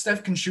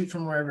 Steph can shoot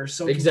from wherever,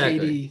 so can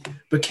KD.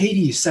 But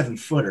KD is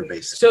 7-footer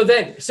basically. So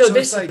this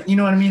is like, you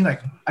know what I mean?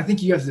 Like, I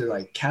think you have to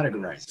like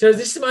categorize. So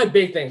this is my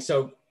big thing.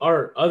 So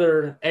our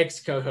other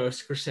ex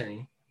co-host,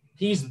 Christine,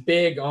 he's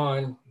big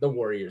on the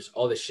Warriors,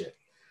 all this shit.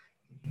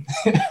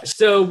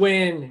 So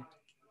when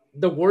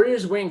the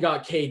Warriors went and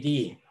got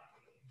KD,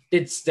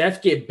 did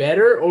Steph get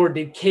better, or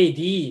is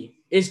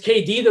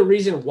KD the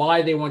reason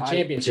why they won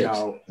championships?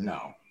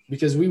 No.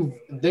 Because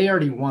they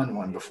already won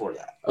one before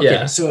that.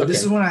 Okay. So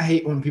this is when I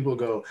hate when people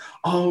go,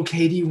 "Oh,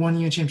 KD won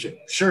you a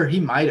championship." Sure, he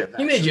might have.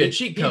 He made you a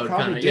cheat code. He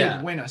probably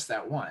did win us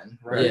that one,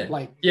 right?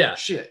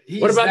 Shit.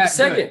 What about the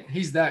second? Good.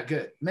 He's that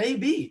good.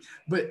 Maybe.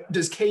 But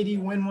does KD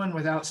win one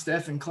without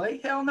Steph and Clay?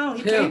 Hell no.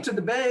 He came to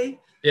the Bay.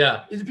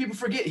 Yeah. People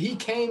forget he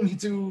came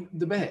to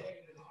the Bay.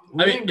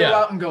 We didn't go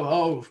out and go,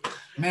 "Oh,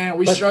 man,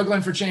 we're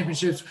struggling for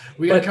championships.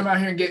 We got to come out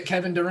here and get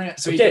Kevin Durant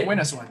so he can win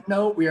us one."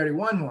 No, we already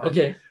won one.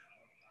 Okay.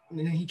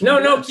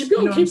 No, keep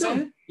going, keep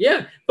going.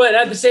 Yeah, but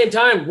at the same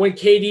time, when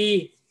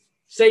KD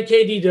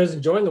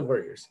doesn't join the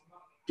Warriors,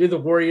 do the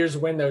Warriors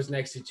win those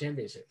next 2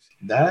 championships?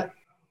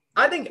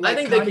 I think they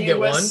could get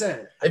one.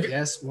 I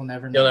guess we'll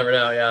never know. You'll never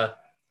know, yeah.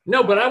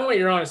 No, but I want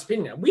your honest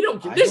opinion.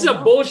 This is a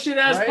bullshit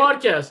ass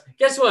podcast.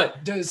 Guess what?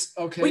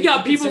 We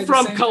got people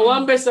from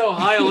Columbus,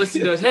 Ohio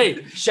listening to us.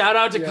 Hey, shout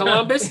out to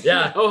Columbus,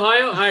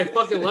 Ohio. I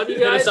fucking love you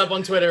guys. Hit us up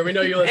on Twitter. We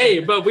know you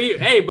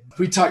listen.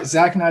 We talked.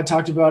 Zach and I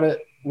talked about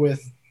it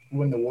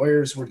when the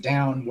Warriors were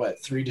down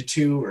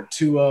 3-2 or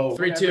 2-0.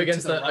 3-2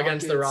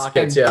 against the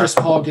Rockets. And Chris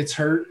Paul gets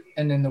hurt,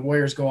 and then the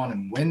Warriors go on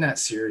and win that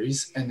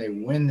series, and they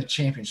win the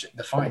championship,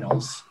 the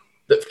finals.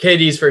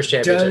 KD's first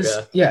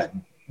championship.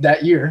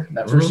 That year,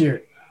 that first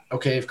year.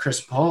 Okay, if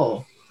Chris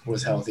Paul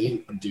was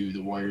healthy, do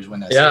the Warriors win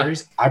that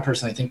series? I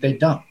personally think they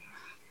don't.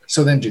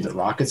 So then, do the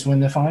Rockets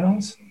win the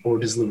finals, or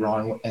does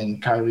LeBron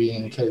and Kyrie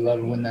and K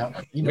Love win that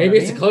one? Maybe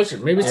it's closer.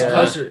 Maybe it's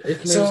closer.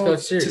 So,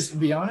 to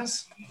be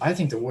honest, I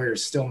think the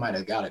Warriors still might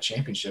have got a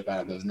championship out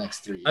of those next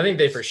 3 years. I think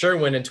they for sure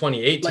win in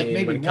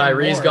 2018 when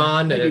Kyrie's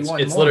gone and it's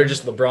literally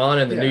just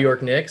LeBron and the New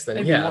York Knicks.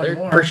 Then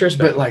they're for sure.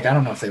 But I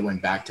don't know if they win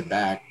back to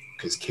back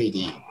because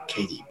KD.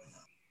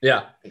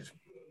 Yeah.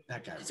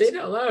 That guy. Say it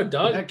out loud,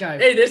 dog. That guy.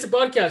 Hey, this is a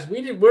podcast.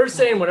 We're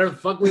saying whatever the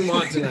fuck we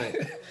want tonight.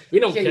 We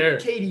don't care.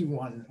 KD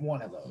won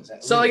one of those.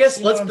 So I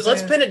guess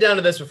let's pin it down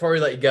to this before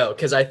we let you go,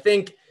 because I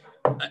think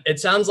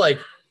it sounds like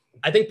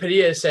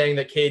Padilla is saying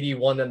that KD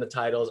won them the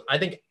titles. I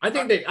think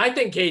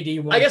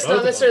KD won. I guess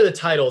not necessarily the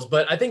titles,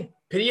 but I think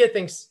Padilla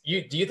thinks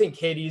do you think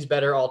KD's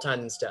better all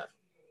time than Steph?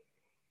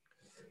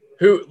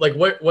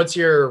 What's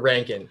your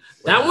ranking?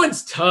 That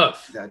one's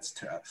tough. That's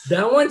tough.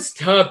 That one's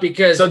tough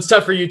because so it's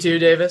tough for you too,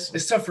 Davis.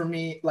 It's tough for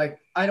me.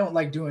 I don't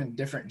like doing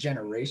different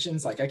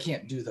generations. I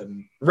can't do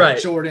the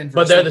Jordan versus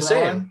but they're LeBron, the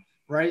same,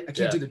 right? I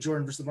can't do the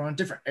Jordan versus LeBron.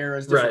 Different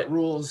eras, different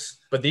rules.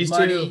 But these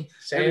money,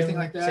 two, everything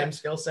like that, same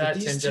skill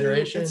set, same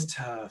generation. It's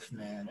tough,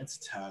 man. It's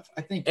tough.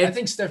 I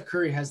think Steph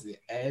Curry has the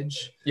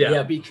edge.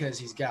 Yeah, because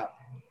he's got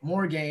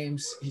more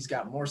games. He's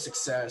got more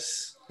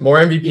success. More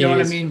MVPs. You know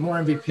what I mean? More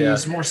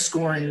MVPs, more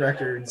scoring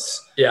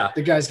records. Yeah.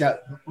 The guy's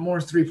got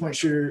more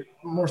three-pointers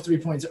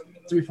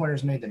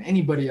made than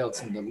anybody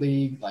else in the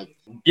league.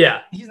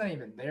 He's not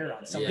even there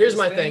on some. Here's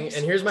my thing,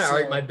 and here's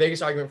my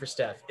biggest argument for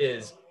Steph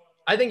is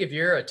I think if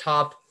you're a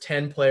top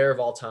 10 player of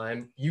all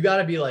time, you got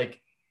to be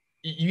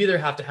you either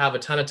have to have a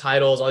ton of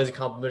titles, all these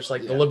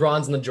accomplishments, the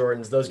LeBrons and the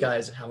Jordans, those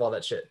guys have all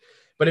that shit.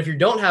 But if you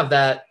don't have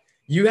that,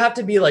 you have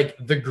to be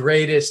the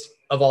greatest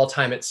of all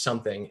time at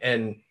something.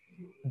 And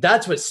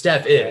that's what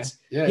Steph is.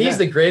 He's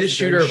the greatest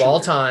shooter of all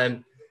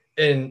time.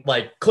 And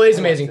Clay's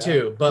amazing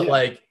too.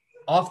 But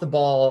off the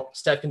ball,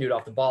 Steph can do it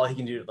off the ball. He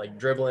can do it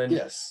dribbling.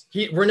 Yes.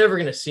 We're never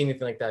going to see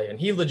anything like that again.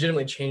 He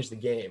legitimately changed the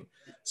game.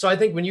 So I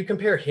think when you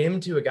compare him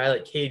to a guy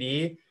like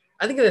KD,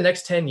 I think in the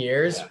next 10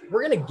 years,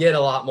 we're going to get a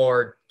lot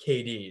more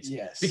KDs.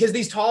 Yes. Because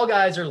these tall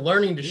guys are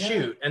learning to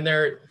shoot. And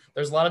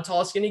there's a lot of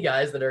tall, skinny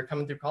guys that are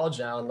coming through college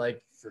now. And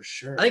for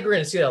sure. I think we're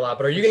going to see that a lot.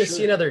 But are you going to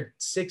see another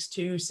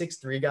 6'2",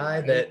 6'3"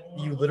 guy that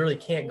you literally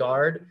can't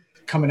guard?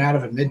 Coming out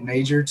of a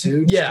mid-major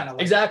too? Yeah,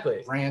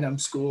 exactly. Random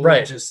school.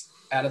 Right. Just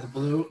out of the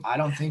blue? I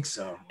don't think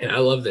so. And I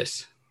love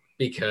this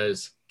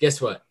because guess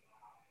what?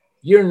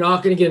 You're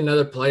not going to get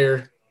another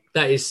player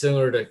that is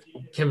similar to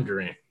Kevin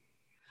Durant.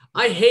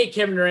 I hate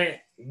Kevin Durant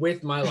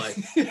with my life.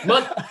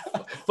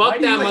 Fuck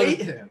that.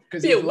 Hate him?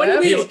 Because he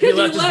left his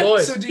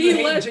boys. So do you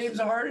hate James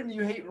Harden?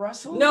 You hate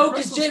Russell? No,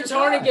 because James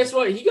Harden, guess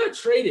what? He got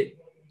traded.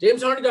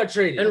 James Harden got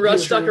traded. And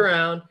Russ stuck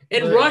around.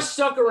 And Russ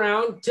stuck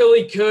around till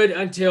he could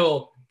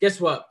until,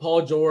 guess what?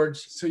 Paul George.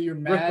 So you're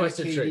mad at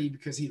KD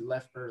because he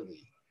left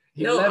early.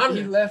 He No,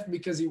 left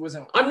because he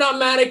wasn't. I'm not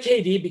mad at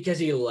KD because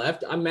he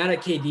left. I'm mad at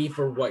KD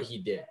for what he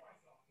did,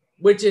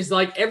 which is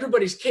like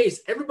everybody's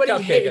case.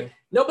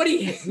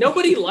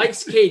 Nobody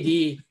likes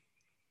KD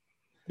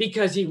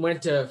because he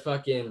went to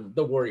fucking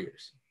the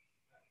Warriors.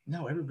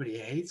 No, everybody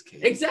hates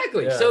KD.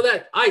 Exactly. Yeah. So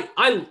that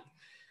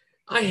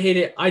I hate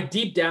it.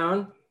 Deep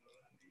down,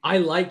 I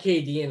like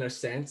KD in a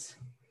sense,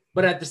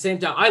 but at the same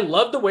time, I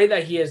love the way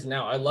that he is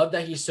now. I love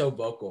that he's so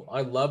vocal.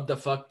 I love the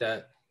fuck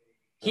that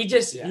he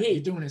just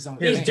he's doing his own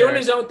He's thing. he's doing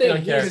his own He don't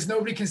thing. care. Because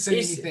nobody can say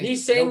He's- anything.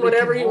 he's saying Nobody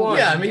whatever can he hold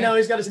wants. him. Yeah, I mean, now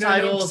he's got his You know,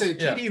 nobody can titles. say,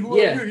 Yeah. KD, who are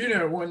Yeah. you? You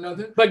never won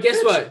nothing. But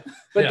guess what?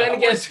 But Yeah. then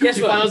again, guess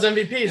Two what? finals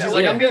MVPs. He's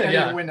like, I'm good.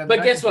 Yeah.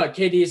 But guess what?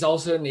 KD is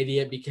also an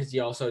idiot because he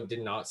also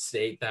did not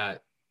state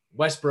that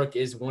Westbrook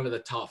is one of the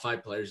top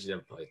 5 players he's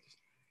ever played.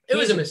 It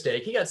was a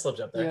mistake. He got slipped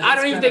up there. Yeah. I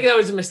don't even kind think of- that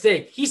was a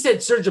mistake. He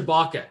said Serge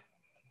Ibaka.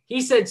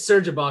 He's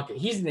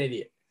an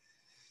idiot.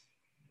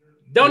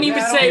 Don't Yeah, even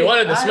I don't- say He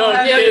wanted the I- smoke.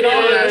 I- Yeah, yeah,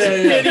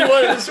 yeah. He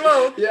wanted the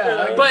smoke.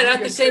 Yeah. But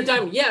at the same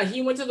time, yeah,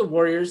 he went to the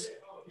Warriors.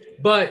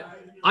 But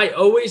I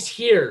always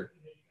hear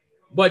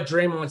what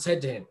Draymond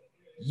said to him.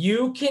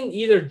 You can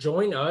either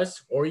join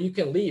us or you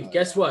can leave.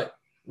 Guess what?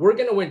 We're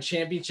gonna win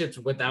championships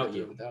without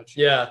you. Without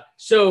you. Yeah.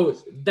 So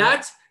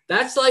that's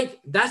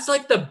like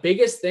the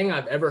biggest thing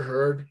I've ever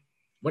heard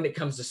when it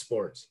comes to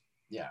sports.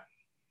 Yeah.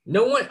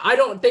 I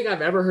don't think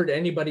I've ever heard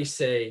anybody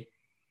say,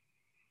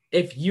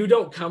 if you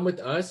don't come with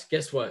us,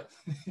 guess what?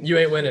 You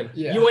ain't winning.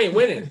 Yeah. You ain't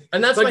winning.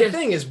 And that's But my guess-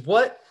 thing is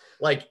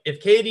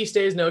if KD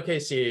stays in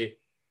OKC,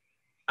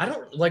 I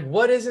don't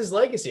what is his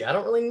legacy? I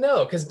don't really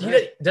know. Because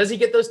does he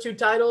get those 2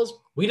 titles?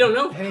 We don't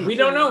know. Hey. We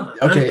don't know.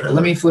 Okay,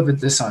 let me flip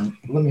this one.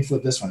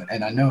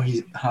 And I know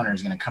Hunter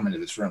is going to come into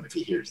this room if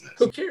he hears this.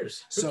 Who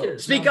cares? Who So-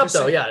 cares? Speak No, I'm up just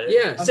though. saying.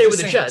 Yeah. Yeah. Say it with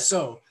just the saying, chest.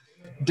 So,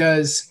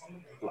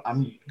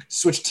 I'm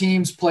switch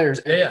teams, players,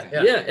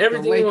 everything. Yeah.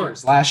 Everything The you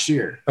Lakers want. last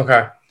year.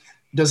 Okay.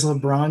 Does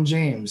LeBron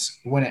James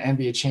win an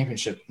NBA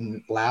championship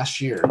last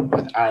year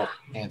without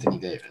Anthony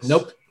Davis?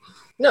 Nope.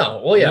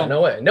 No. Well, yeah.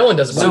 No way. No one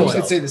does it. So by you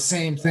himself. could say the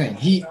same thing.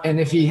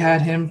 If he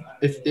had him,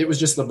 if it was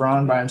just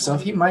LeBron by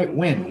himself, he might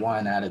win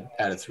 1 out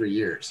of 3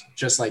 years,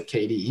 just like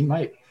KD. He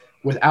might.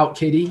 Without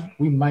KD,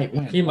 we might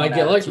win. He might 1 get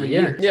out of lucky, 3 yeah.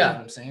 years, you Yeah. know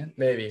what I'm saying?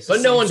 Maybe, the but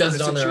no same one sort does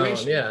it of on their own.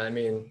 situation. Yeah. I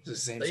mean, It's the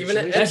same Even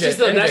situation. That's just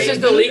the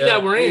NBA, league yeah.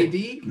 that we're in.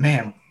 KD,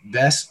 man,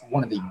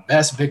 one of the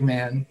best big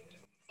men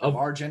of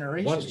our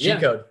generation. One- You cheat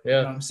code. know Yeah.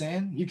 what I'm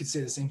saying? You could say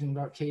the same thing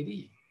about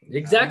KD.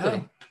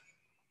 Exactly.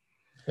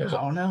 I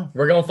don't know.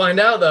 We're gonna find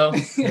out though.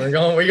 We're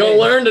gonna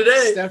learn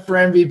today. Steph for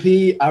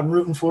MVP. I'm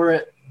rooting for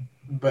it,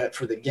 but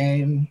for the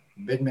game,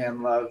 big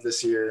man love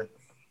this year.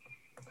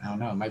 I don't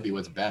know. It might be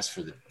what's best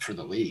for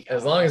the league.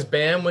 As long as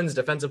Bam wins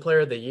Defensive Player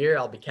of the Year,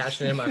 I'll be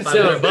cashing in my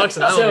So- $500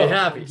 and I will be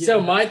happy.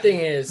 So my thing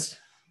is,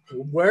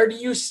 where do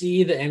you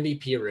see the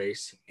MVP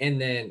race, and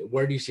then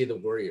where do you see the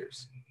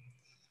Warriors?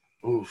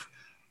 Oof.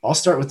 I'll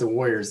start with the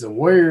Warriors. The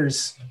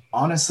Warriors,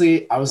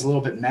 honestly, I was a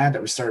little bit mad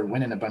that we started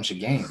winning a bunch of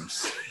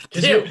games. Do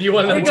you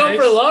want We're to going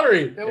for the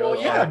lottery. Well,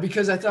 yeah,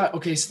 because I thought,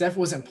 okay, Steph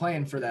wasn't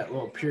playing for that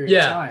little period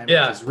Yeah, of time,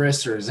 yeah. with his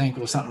wrist or his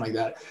ankle or something like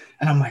that.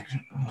 And I'm like,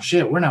 oh,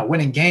 shit, we're not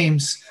winning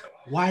games.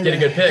 Why Get a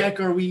the good pick. heck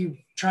are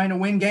we trying to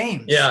win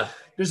games? Yeah,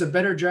 There's a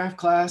better draft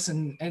class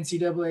in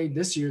NCAA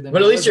this year than but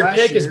at there least was your last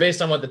pick is year.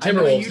 based on what the I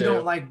know Timberwolves you do.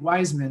 don't like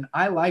Wiseman.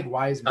 I like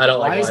Wiseman. I don't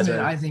like Wiseman.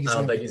 I think he's I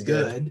don't going to think be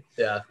he's good.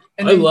 Yeah,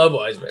 And I then love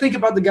Wiseman. think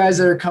about the guys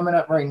that are coming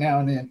up right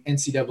now in the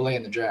NCAA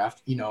in the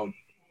draft. You know,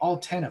 all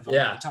 10 of them.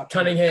 Yeah. are top 10.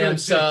 Cunningham, Good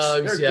picks.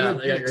 Suggs, They're yeah,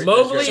 good they got picks. great-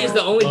 Mobley So- is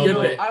the only good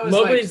So pick. I was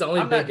Mobley's like, the only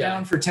I'm big not guy.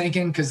 down for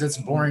tanking because it's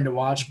boring to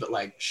watch, but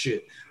like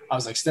shit. I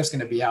was like, Steph's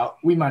gonna be out.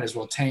 We might as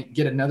well tank,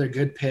 get another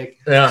good pick.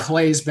 Yeah.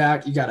 Clay's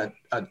back. You got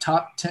a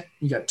top 10,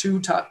 you got 2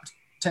 top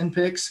 10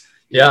 picks.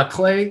 Yeah.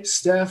 Clay,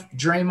 Steph,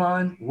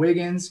 Draymond,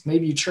 Wiggins.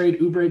 Maybe you trade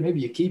Oubre, maybe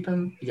you keep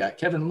him. You got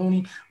Kevin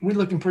Looney. We're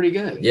looking pretty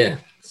good. Yeah.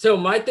 So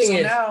my thing So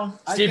is, now,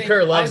 Steve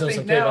Kerr loves him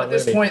some now Kevin at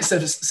this Looney. point,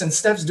 since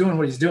Steph's doing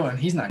what he's doing,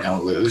 he's not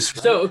gonna lose.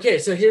 so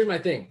here's my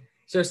thing.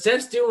 So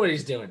Steph's doing what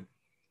he's doing.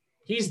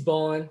 He's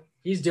balling.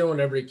 He's doing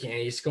whatever he can.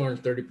 He's scoring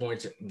 30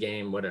 points a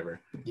game, whatever.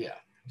 Yeah.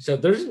 So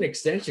there's an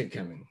extension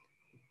coming.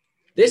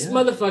 This Yeah.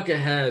 motherfucker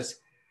has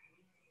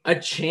a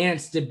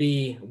chance to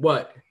be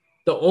what?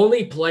 The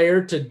only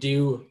player to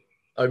do.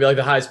 I would be like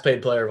the highest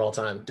paid player of all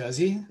time. Does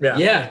he? Yeah.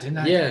 Yeah. I did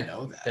not yeah. even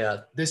know that. Yeah.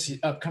 This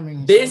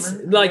upcoming This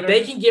summer or like they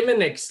whatever? can give him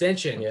an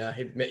extension. Yeah.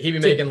 He'd be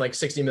making like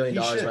 $60 million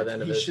He should. by the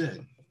end of He it.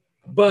 should.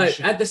 But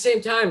Sure. at the same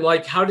time,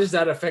 like, how does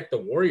that affect the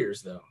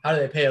Warriors though? How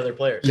do they pay other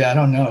players? Yeah, I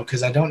don't know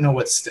because I don't know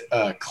what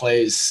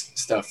Clay's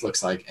stuff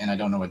looks like, and I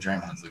don't know what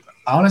Draymond's look like.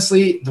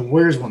 Honestly, the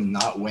Warriors will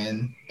not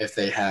win if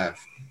they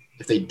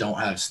don't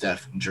have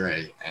Steph,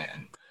 Dre,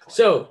 and Clay.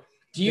 So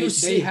do you they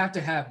see? have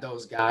to have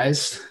those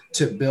guys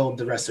to build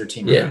the rest of their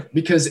team. Yeah. around.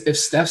 Because if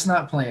Steph's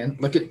not playing,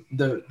 look at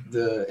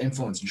the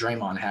influence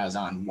Draymond has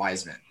on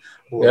Wiseman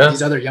or Yeah.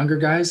 these other younger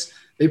guys.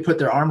 They put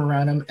their arm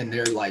around him and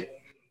they're like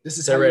This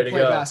is They're how you ready to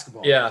play go.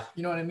 basketball. Yeah.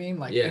 You know what I mean?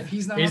 Like Yeah. if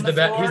he's not He's on the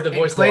the floor, he's the and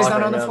voice of the Clay's locker not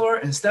on room the now. floor,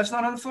 and Steph's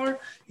not on the floor,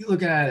 you're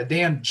looking at a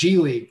damn G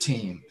League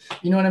team.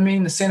 You know what I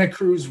mean? The Santa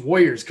Cruz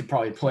Warriors could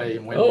probably play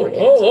and win more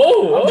games.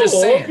 I'm just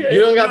saying. okay.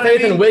 You don't got know what I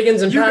faith in mean?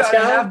 Wiggins and You gotta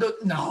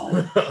Pascal?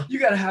 have you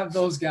gotta have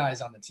those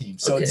guys on the team.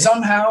 So Okay.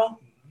 somehow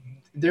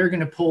they're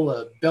gonna pull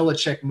a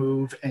Belichick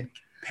move and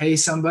pay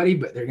somebody,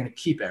 but they're gonna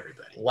keep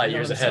everybody. Light You know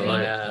years what I'm ahead of saying?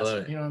 my I ass. love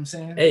it. You know what I'm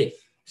saying? Hey,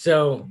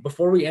 so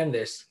before we end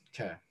this,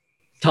 Okay.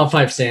 top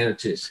 5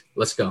 sandwiches.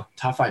 Let's go.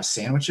 Top 5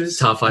 sandwiches.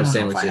 Top 5 I don't know if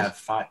sandwiches. I have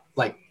 5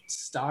 like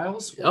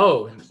styles. or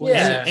Oh, places.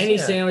 yeah. any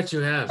sandwich you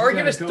have. Or You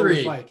give gotta us go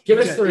 3. with, Give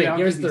you us got- 3. I'll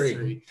Give us you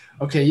 3.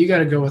 Okay, you got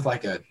to go with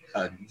like a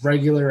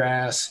regular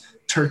ass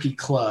turkey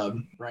club,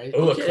 right?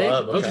 Ooh, Okay, a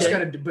club. You Okay. just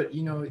gotta, but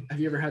you know, have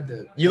you ever had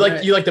the? You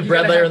like the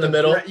bread gotta layer have in the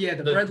middle? yeah,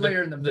 the bread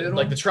layer in the middle,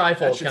 like the trifold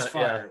that shit's kind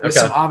of. Yeah. fire. Okay. With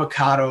some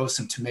avocado,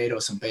 some tomato,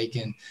 some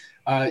bacon.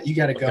 You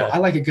got to go. Okay. I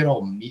like a good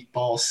old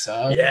meatball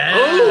sub. Yeah.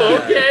 Oh,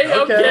 okay. You know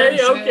what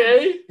I'm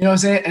saying? You know what I'm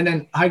saying? And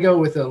then I go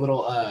with a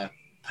little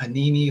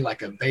panini,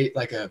 like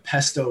a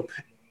pesto.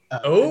 Oh,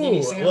 panini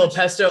a sandwich. little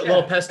pesto, Yeah.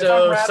 little If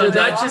pesto, I'm wrapping So it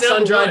that's up- your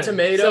number sun-dried one.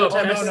 tomato.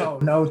 So-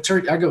 Oh, no,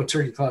 turkey. I go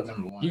turkey club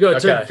number 1. You go Okay.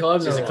 turkey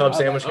club. He's a number club one.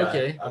 sandwich guy.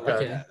 Okay. I like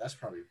Okay. that. That's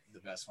probably the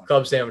best one.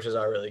 Club sandwiches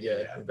are really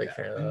good. Yeah, I'm a big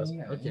fan of yeah, those.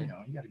 yeah, Okay. You know,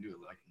 you got to do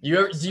it like.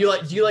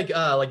 Do you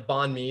like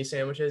banh mi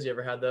sandwiches? You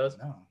ever had those?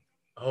 No.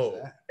 Oh,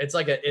 that? it's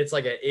like a It's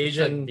like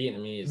Asian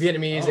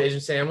Vietnamese. Asian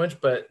sandwich,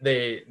 but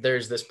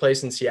there's this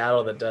place in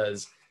Seattle that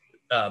does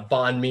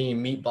banh mi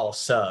meatball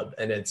sub,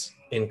 and it's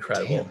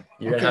incredible. Damn.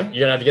 You're Okay.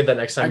 gonna have to get that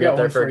next I time you're got up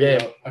there one for a you.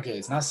 game. Okay,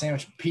 it's not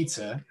sandwich,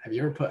 pizza. Have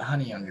you ever put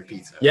honey on your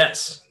pizza?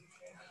 Yes.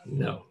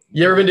 No.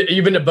 You've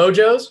been to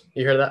Bojo's?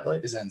 You heard of that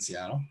place? Is that in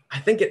Seattle? I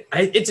think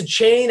it's a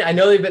chain. I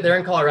know they're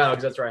in Colorado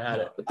because that's where I had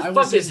it. What the I fuck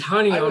was is in-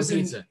 honey I on was in-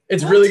 pizza?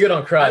 It's What? really good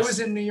on I crust. was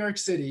in New York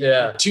City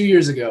Yeah. 2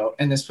 years ago,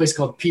 and this place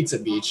called Pizza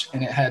Beach,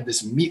 and it had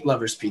this meat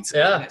lovers pizza.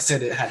 Yeah. And it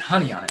said it had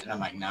honey on it, and I'm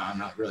like, nah, I'm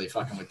not really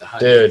fucking with the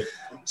honey. Dude,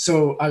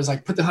 So I was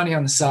like, put the honey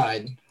on the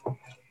side.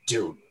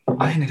 Dude,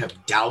 I ended up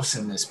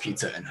dousing this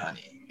pizza in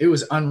honey. It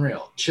was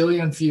unreal. Chili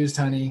infused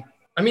honey.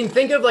 I mean,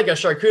 think of like a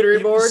charcuterie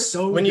It was board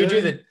so when you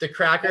do good. the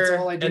cracker That's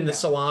all I do and the now.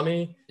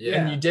 salami, Yeah.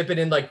 and you dip it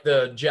in like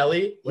the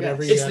jelly.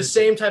 Whatever Yes. you It's gotta the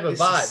same type of It's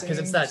the vibe because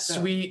it's same that stuff.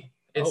 sweet.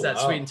 It's Oh, that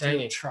wow. sweet and tangy.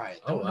 Dude, try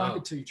it. Oh, Don't knock wow.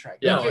 it till you try it.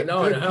 Yeah. Go get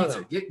No, good hell pizza.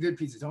 no. Get good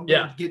pizza. Don't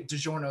Yeah. get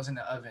DiGiorno's in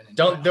the oven. And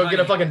Don't put get a honey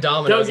fucking on it.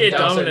 Domino's. Don't get and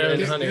douse it Domino's. in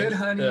Get honey. good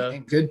honey Yeah.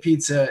 and good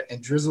pizza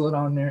and drizzle it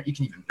on there. You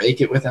can even bake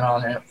it with it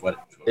on there. What?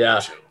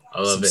 Yeah. I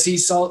love Some it. sea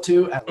salt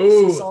too. Add a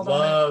little Ooh, sea salt on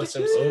love it.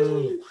 some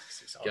Ooh.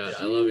 God,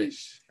 I love it.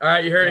 All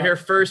right, you heard it Yeah. here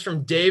first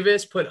from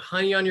Davis. Put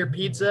honey on your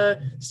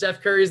pizza.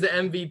 Steph Curry is the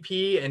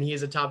MVP, and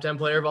he's a top 10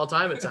 player of all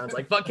time. It sounds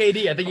like. Fuck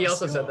KD. I think he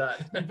also said that.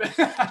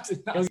 I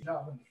did not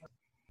stop.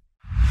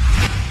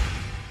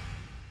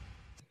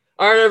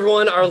 All right,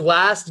 everyone. Our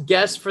last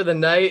guest for the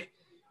night.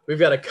 We've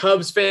got a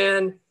Cubs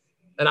fan,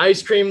 an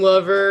ice cream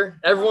lover.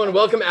 Everyone,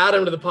 welcome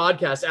Adam to the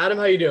podcast. Adam,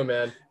 how you doing,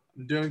 man?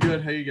 I'm doing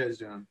good. How you guys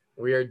doing?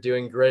 We are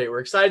doing great.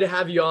 We're excited to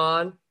have you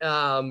on.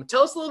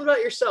 Tell us a little bit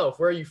about yourself.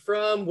 Where are you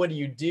from? What do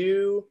you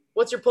do?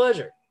 What's your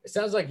pleasure? It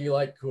sounds like you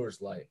like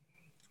Coors Light.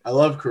 I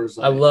love Coors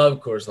Light. I love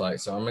Coors Light,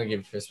 so I'm gonna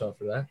give you a fist bump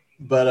for that.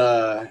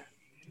 But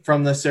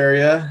from this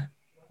area,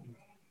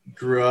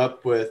 grew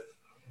up with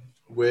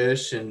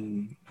Wish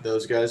and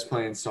those guys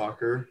playing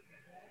soccer.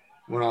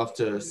 Went off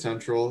to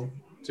Central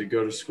to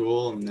go to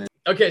school, and then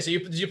Okay, so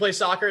did you play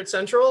soccer at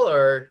Central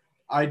or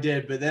I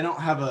did, but they don't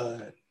have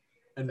a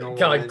normal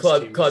kind of like men's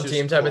club team. club It's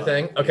team just type of club.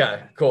 thing?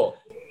 Okay, cool.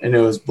 And it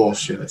was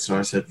bullshit, so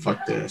I said,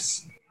 "Fuck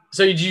this."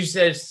 So did you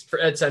say it's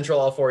at Central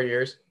all 4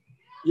 years?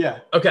 Yeah,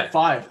 Okay,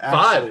 5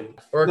 actually.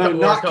 or a No, couple,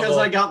 or a not because couple-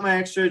 I got my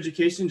extra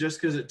education,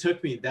 just because it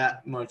took me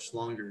that much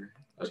longer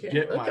Okay. to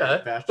get my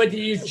Okay. bachelor's. But do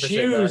you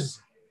Appreciate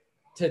choose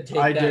to take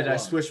I that did. I long?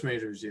 switched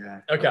majors, yeah.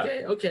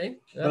 Okay. Okay.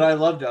 But I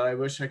loved it. I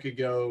wish I could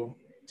go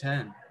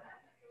 10.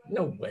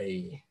 No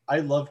way. I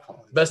love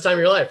college. Best time of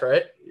your life,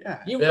 right?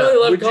 Yeah. You Yeah. really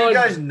love Would college. you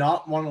guys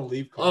not want to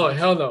leave Oh college?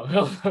 hell no,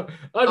 hell no.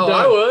 I'm Oh, done.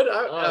 I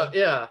would.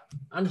 Yeah.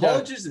 I'm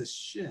College done. is this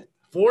shit.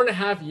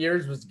 4.5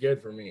 years was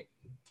good for me.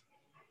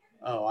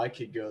 Oh, I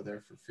could go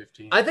there for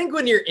 15. I think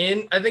when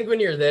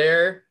you're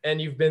there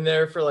and you've been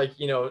there for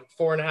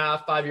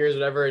 4.5, 5 years,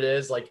 whatever it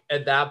is, like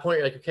at that point,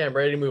 you're like, okay, I'm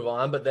ready to move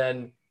on. But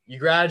then you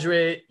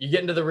graduate, you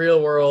get into the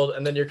real world,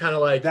 and then you're kind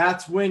of like,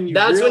 That's when you.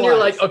 when you're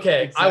realize- like, okay,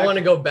 I Exactly. want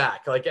to go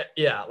back. Like,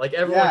 yeah, like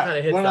everyone Yeah, kind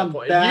of hits when that I'm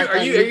point. back, Are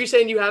you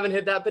saying you haven't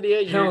hit that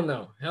Padilla? Hell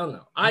no.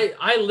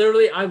 I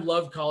literally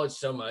love college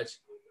so much,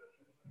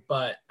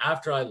 but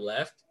after I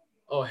left,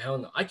 oh hell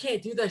no, I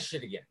can't do that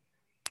shit again.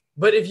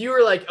 But if you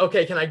were like,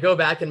 okay, can I go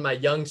back in my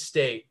young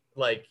state?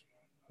 Like,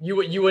 you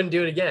wouldn't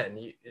do it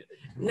again.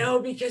 No,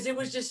 because it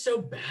was just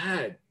so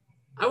bad.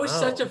 I was Wow.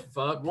 such a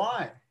fuck.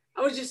 Why?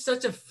 I was just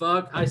such a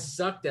fuck. I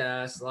sucked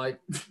ass. Like,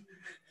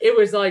 it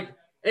was like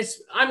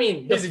I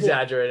mean, He's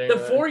exaggerating. The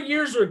 4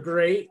 years were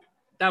great.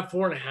 That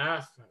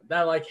 4.5,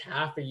 that like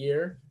half a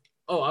year.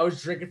 Oh, I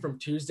was drinking from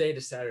Tuesday to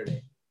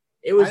Saturday.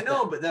 It was. I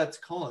know, but that's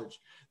college.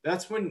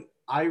 That's when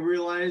I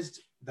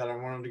realized that I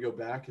wanted to go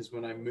back. Is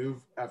when I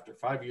moved after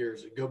 5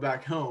 years. Go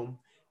back home,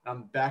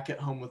 I'm back at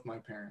home with my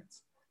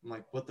parents. I'm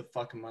like, what the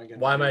fuck am I gonna?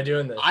 Why am I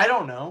doing this? I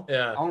don't know.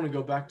 Yeah. I want to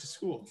go back to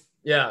school.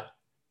 Yeah.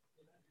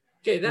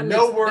 Okay, that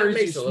No makes, worries.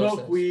 that makes You a little smoke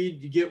sense.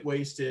 weed. You get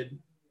wasted.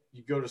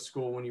 You go to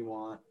school when you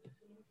want.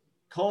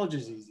 College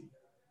is easy.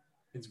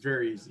 It's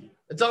very easy.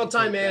 It's all It's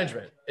time like that.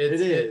 management. It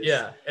is.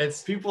 Yeah.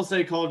 It's People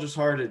say college is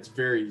hard. It's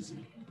very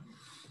easy.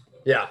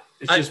 yeah.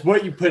 It's just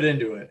what you put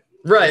into it.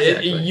 Right.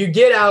 Exactly. You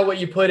get out what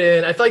you put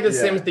in. I feel like that's the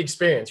same Yeah. with the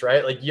experience,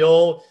 right? Like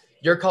your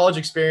college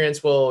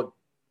experience will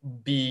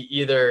be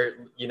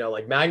either,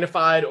 like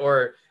magnified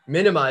or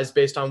minimized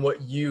based on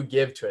what you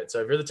give to it.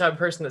 So if you're the type of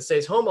person that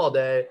stays home all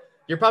day,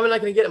 you're probably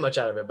not going to get much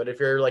out of it. But if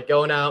you're like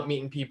going out,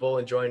 meeting people,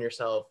 enjoying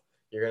yourself,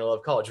 you're going to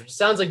love college, which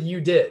sounds like you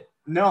did.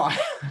 No,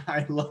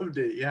 I loved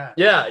it. Yeah.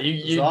 Yeah.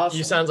 was awesome.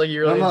 You sounds like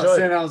you really I'm not enjoyed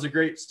saying it. I was a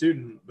great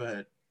student,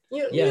 but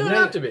You don't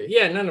have to be.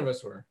 Yeah, none of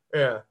us were.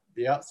 Yeah.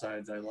 the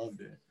outsides, I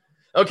loved it.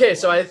 Okay,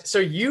 so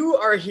you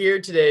are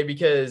here today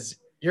because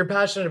you're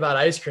passionate about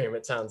ice cream.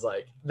 It sounds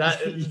like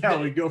that.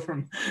 Yeah, we go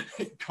from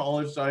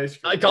college to ice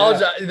cream.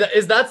 College Yeah.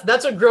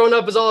 that's what growing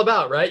up is all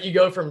about, right? You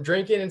go from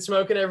drinking and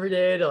smoking every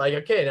day to like,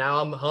 okay, now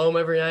I'm home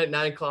every night at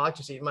 9 o'clock,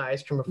 just eating my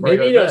ice cream before I Maybe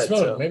go you to don't bed.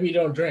 smoke. So. Maybe you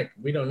don't drink.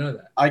 We don't know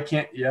that. I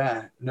can't.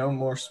 Yeah, no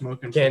more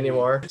smoking. Can't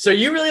anymore. So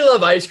you really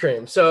love ice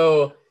cream.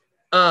 So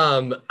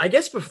I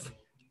guess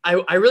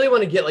I really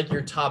want to get like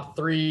your top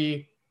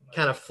 3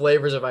 kind of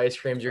flavors of ice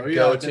creams your I've been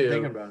go-to.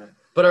 thinking about it.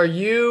 But are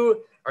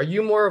you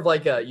more of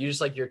like you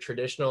just like your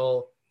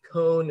traditional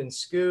cone and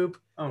scoop?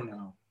 Oh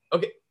no.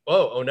 Okay.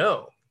 Oh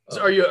no.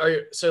 So are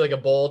you so like a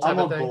bowl type I'm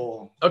of a thing?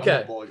 bowl. Okay.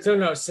 I'm a bowl guy. So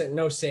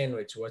no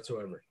sandwich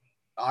whatsoever.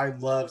 I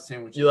love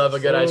sandwiches. You love a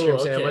good ice cream Oh,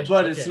 okay. sandwich?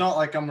 But Okay. it's not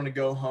like I'm gonna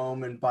go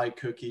home and buy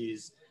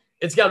cookies.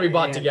 It's got to be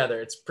bought And- together.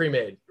 It's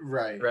pre-made,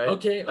 Right. right?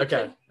 Okay.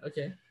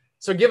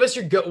 So give us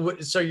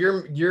your so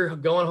you're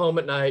going home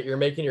at night, you're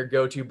making your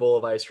go-to bowl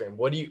of ice cream.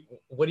 What are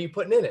you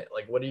putting in it?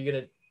 Like what are you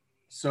going to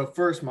So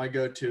first, my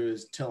go-to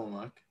is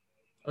Tillamook.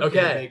 Okay.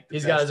 They make the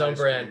He's got best his own ice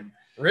brand. cream.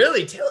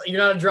 Really? You're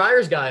not a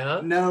dryers guy,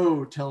 huh?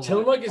 No, Tillamook.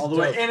 Tillamook is all the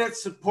way, dope. and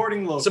it's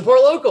supporting local. Support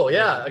local.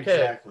 Yeah. Okay.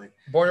 Exactly.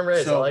 Born and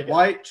raised. I So like it.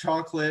 white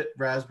chocolate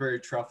raspberry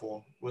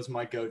truffle was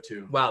my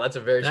go-to. Wow, that's a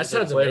very That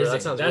specific sounds flavor. amazing.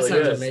 That sounds That really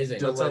sounds good. amazing.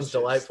 That sounds Delicious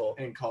delightful.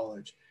 in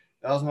college.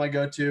 That was my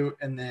go-to,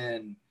 and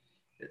then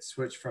it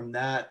switched from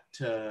that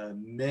to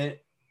mint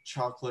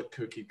chocolate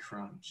cookie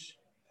crunch.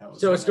 That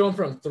was So it's my- going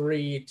from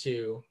 3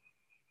 to.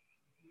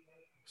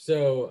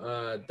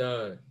 So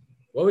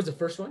what was the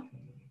first one?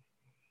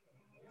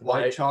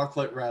 white White.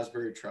 chocolate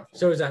raspberry truffle.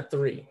 So is that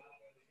 3?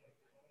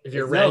 If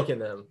you're No. ranking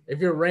them. If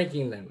you're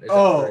ranking them, is that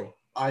oh, 3?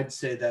 I'd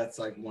say that's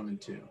like 1 and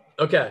 2.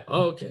 Okay.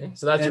 Oh, okay.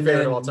 So that's and your favorite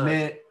then of all time.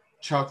 mint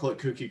chocolate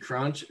cookie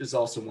crunch is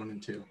also 1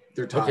 and 2.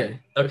 They're tied.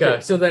 Okay.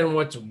 Okay. So then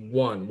what's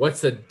 1? What's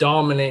the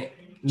dominant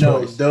No,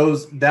 choice?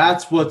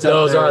 that's what's up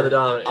Those there. are the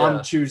dominant. Yeah.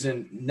 I'm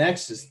choosing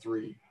next is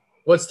 3.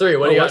 What's 3?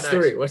 What do you got what's next?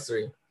 3? What's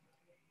 3?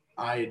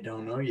 I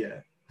don't know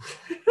yet.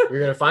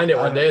 You're gonna find it I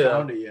one haven't day though.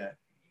 found it yet.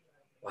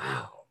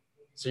 Wow.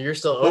 So you're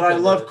still But open. I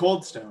love to it.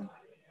 Cold Stone.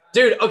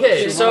 Dude,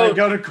 okay, So when I so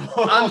go to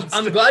Cold I'm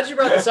Stone- glad you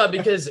brought this up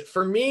because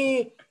for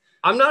me,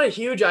 I'm not a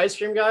huge ice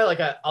cream guy. Like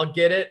I'll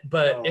get it,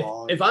 but Oh,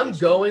 I'll if eat I'm ice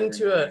cream going every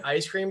to an night.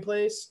 ice cream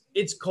place,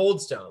 it's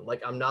Cold Stone.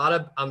 Like I'm not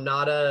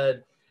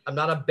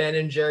a Ben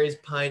and Jerry's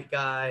pint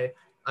guy.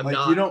 I'm like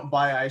not. you don't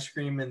buy ice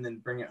cream and then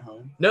bring it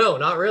home. No,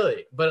 not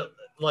really. But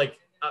like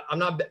I'm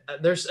not.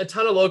 There's a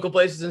ton of local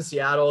places in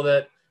Seattle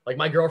that like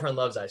my girlfriend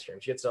loves ice cream.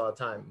 She gets it all the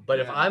time. But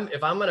Yeah.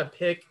 if I'm gonna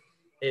pick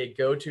a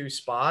go-to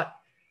spot,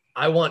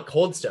 I want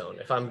Cold Stone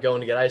if I'm going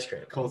to get ice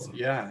cream.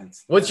 Yeah.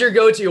 It's What's your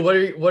go-to? What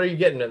are you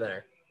getting in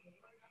there?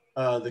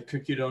 the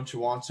cookie don't you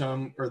want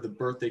some or the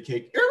birthday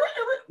cake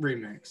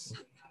remix?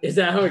 Is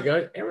that how it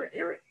goes?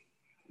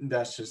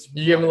 That's just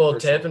You give him a my little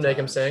tip personal and make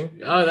him touch. sing?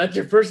 Yeah. Oh, that's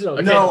your personal.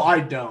 Okay. No, I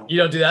don't. You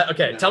don't do that?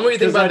 Okay, No, tell me what you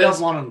think 'cause about I this.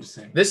 don't want him to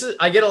sing. This is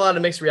I get a lot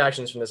of mixed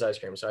reactions from this ice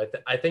cream, so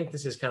I think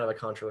this is kind of a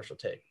controversial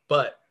take.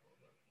 But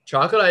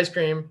chocolate ice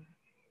cream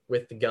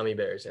with the gummy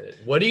bears in it.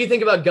 What do you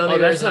think about gummy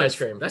bears and ice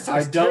cream? That I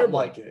sounds don't terrible.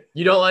 like it.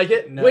 You don't like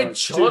it? No, Wait,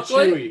 it's too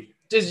chocolate?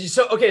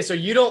 chewy. So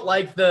you don't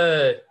like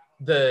the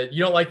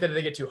you don't like that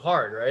they get too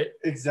hard, right?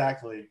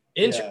 Exactly.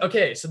 Yeah.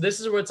 Okay, so this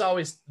is where it's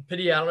always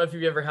pity. I don't know if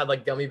you've ever had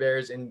like gummy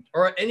bears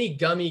or any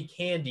gummy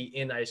candy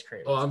in ice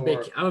cream. Oh,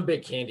 I'm a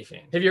big candy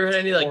fan. Have you ever had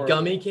any like Horrible.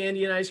 gummy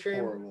candy in ice cream?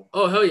 Horrible.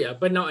 Oh hell yeah,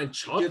 but not in It's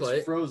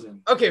chocolate.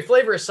 frozen. Okay,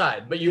 flavor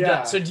aside, but you've Yeah.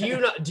 got so do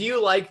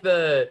you like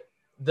the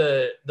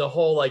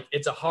whole like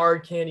it's a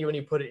hard candy when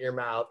you put it in your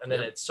mouth and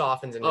then Yeah. it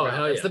softens in your Oh mouth.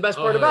 hell yeah, That's the best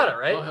Oh, part hell about yeah. it,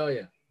 right? Oh hell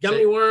yeah.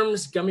 Gummy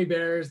worms, gummy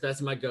bears. That's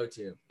my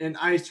go-to. In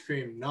ice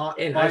cream, not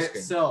In by ice cream.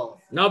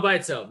 itself. Not by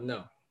itself.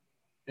 No,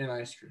 In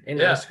ice cream. in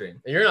Yeah. ice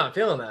cream. You're not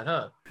feeling that,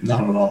 huh?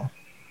 Not at all.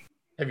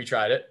 Have you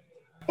tried it?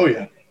 Oh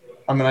yeah,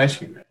 I'm an ice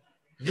cream man.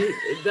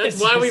 That's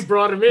why we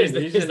brought him in.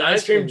 He's an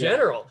ice cream guy.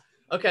 general.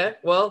 Okay,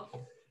 well,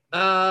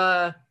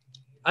 I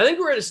think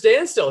we're at a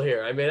standstill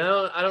here. I mean,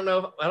 I don't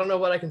know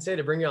what I can say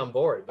to bring you on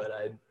board, but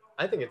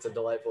I think it's a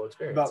delightful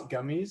experience. About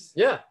gummies?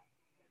 Yeah.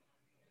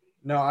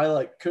 No, I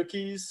like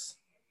cookies,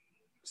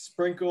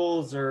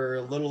 Sprinkles are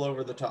a little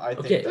over the top. I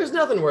think Okay. There's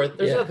nothing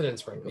in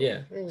sprinkles.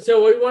 Yeah.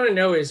 So what we want to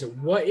know is,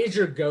 what is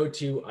your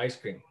go-to ice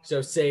cream?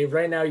 So say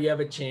right now you have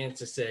a chance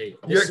to say,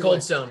 You're at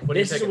Cold Stone. What are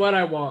you this is picking? what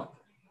I want.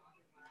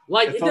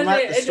 Like if it I'm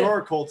doesn't, at the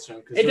store, Cold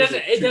Stone. it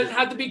doesn't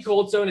have to be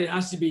Cold Stone. It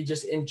has to be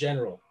just in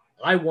general.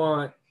 I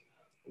want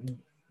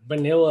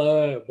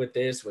vanilla with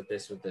this,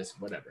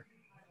 whatever.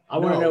 I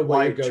want to know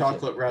what your white go-to.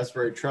 chocolate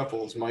raspberry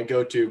truffles. My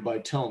go-to by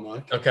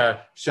Tillamook. Okay.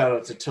 Shout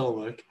out to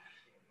Tillamook.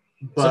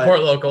 But, Support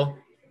local.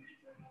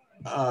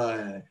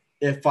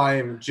 if I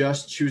am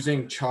just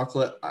choosing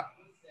chocolate,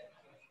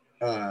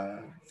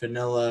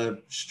 vanilla,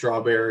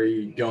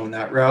 strawberry, going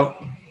that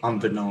route, I'm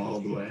vanilla all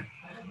the way.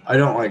 I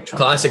don't like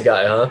chocolate. Classic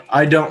guy, huh?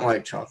 I don't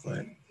like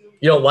chocolate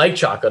You don't like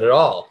chocolate at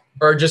all,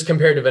 or just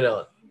compared to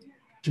vanilla?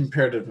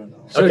 compared to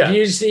vanilla. So Okay. do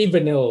you see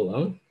vanilla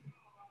alone?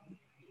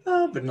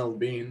 Vanilla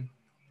bean.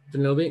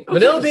 Vanilla bean? Okay.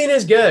 Vanilla bean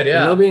is good. Yeah.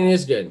 Vanilla bean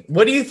is good.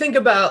 What do you think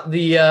about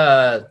the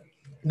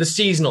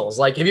seasonals?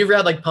 Like, have you ever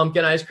had like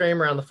pumpkin ice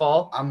cream around the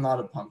fall? I'm not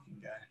a pumpkin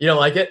guy. You don't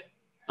like it?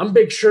 I'm a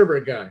big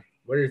sherbet guy.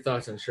 What are your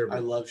thoughts on sherbet? I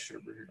love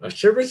sherbet.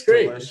 Sherbet's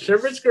great. Delicious.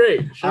 Sherbet's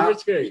great.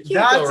 Sherbet's great. can't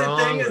That's go the wrong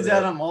thing with is it.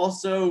 that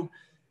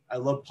I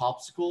love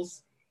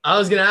popsicles. I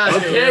was gonna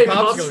ask you. Okay, your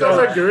popsicle popsicles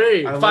guy. are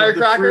great. I love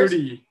Firecrackers? the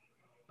fruity.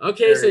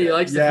 Okay, so you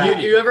like some Yeah.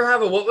 You ever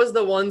have what was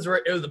the ones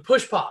where it was the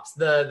push pops,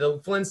 the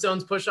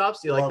Flintstones push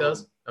pops? Do you like Love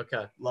those? them.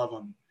 Okay. Love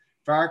them.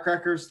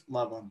 Firecrackers,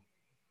 love them.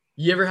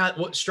 You ever had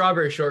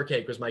strawberry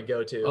shortcake was my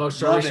go-to. Oh,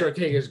 strawberry Love it.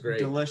 shortcake is great.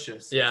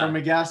 Delicious. Yeah. From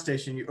a gas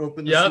station, you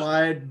open the Yep.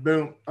 slide,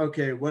 boom.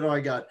 Okay, what do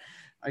I got?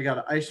 I got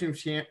an ice cream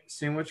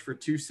sandwich for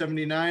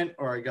 $2.79,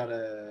 or I got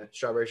a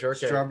Strawberry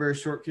shortcake. strawberry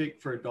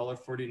shortcake for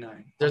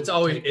 $1.49. It's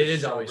always it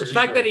is always The cheap.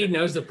 fact that he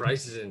knows the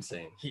price is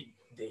insane.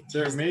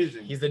 They're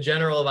amazing. He's the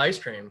general of ice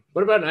cream.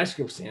 What about an ice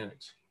cream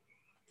sandwich?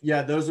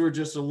 Yeah, those were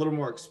just a little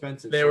more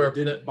expensive. They so were- I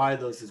didn't buy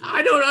those as much.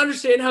 I don't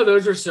understand how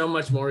those are so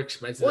much more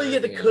expensive. Well, you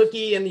than get the everything else.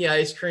 cookie and the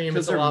ice cream. It's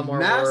Because a they're lot more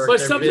massive. work. But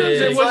They're sometimes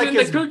big. it It's wasn't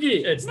like the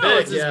cookie. It's No,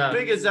 thick, it's yeah. as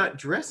big as that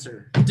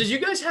dresser. Did you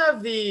guys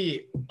have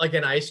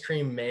an ice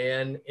cream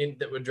man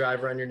that would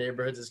drive around your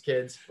neighborhoods as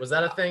kids? Was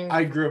that a thing?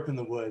 I grew up in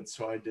the woods,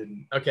 so I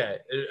didn't. Okay,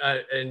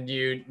 and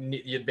you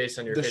based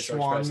on your The facial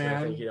Schwan expression, I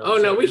man. think you don't. Oh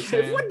no, what we. you're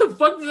saying. What the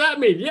fuck does that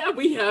mean? Yeah,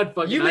 we had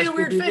fucking. You made ice a cream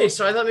weird people. face,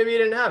 so I thought maybe you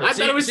didn't have it. I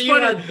thought it was you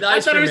funny. had the I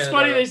ice thought it cream was man,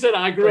 funny. though. They said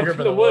I grew up in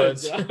the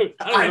woods.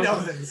 I know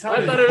this.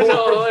 I thought it was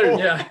all hilarious.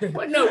 Yeah.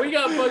 But no, we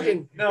got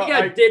fucking. No, we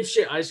got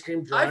dipshit ice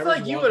cream I drivers. feel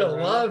like you walking would have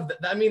around. loved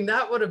that. I mean,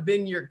 that would have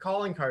been your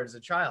calling card as a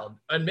child,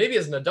 and maybe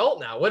as an adult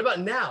now. What about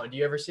now? Do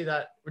you ever see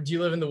that? Or do you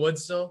live in the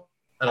woods still?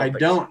 I think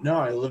don't know.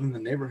 I live in the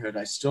neighborhood.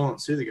 I still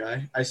don't see the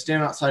guy. I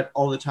stand outside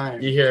all the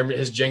time. so. You hear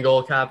his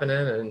jingle happening,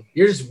 and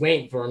You're just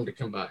waiting for him to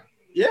come by.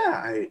 Yeah,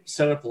 I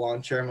set up a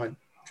lawn chair in my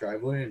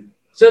driveway and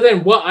So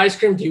then, what ice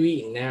cream do you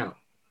eat now?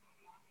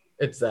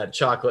 it's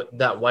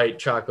that white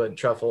chocolate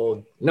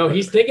truffle. No,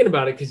 he's thinking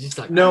about it because he's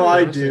like, no,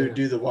 I don't know.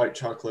 do the white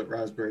chocolate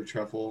raspberry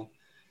truffle.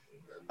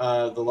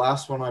 The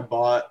last one I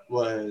bought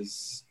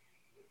was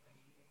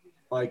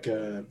like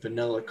a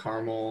vanilla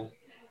caramel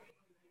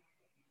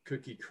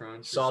cookie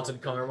crunch. or Salted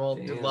something. caramel.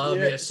 Damn. Love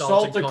me Yeah, a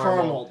salted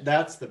caramel.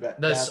 That's the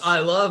best. I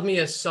love me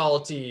a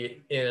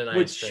salty in an ice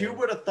Which cream. you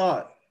would have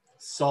thought.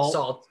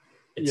 Salt.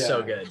 It's Yeah.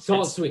 so good. Salt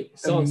and It's- sweet.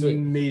 Salt and sweet.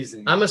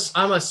 Amazing. I'm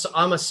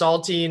a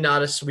salty,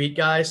 not a sweet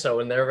guy. So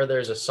whenever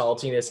there's a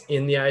saltiness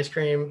in the ice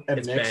cream, A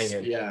it's mix,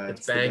 banging. Yeah,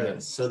 It's the banging.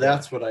 best. So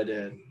that's what I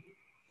did.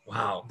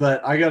 Wow.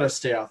 But I gotta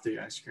stay off the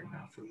ice cream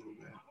now for a little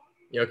bit.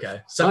 You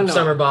okay? Oh, no.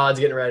 Summer bod's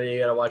getting ready. You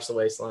gotta watch the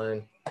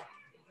waistline.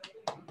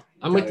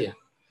 I'm with you.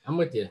 I'm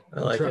with you. I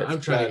like it.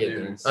 I'm trying to Bad get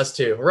there. news. Us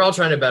too. We're all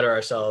trying to better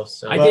ourselves.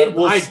 So. I But did.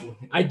 we'll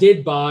I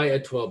did buy a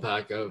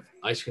 12-pack of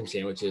ice cream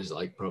sandwiches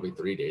like probably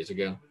 3 days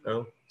ago.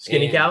 Oh,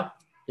 Skinny And- Cow.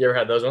 You ever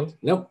had those ones?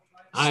 Nope.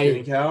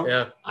 Skinny cow?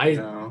 Yeah. I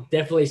No.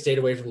 definitely stayed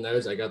away from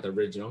those. I got the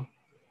original.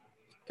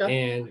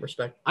 Okay. And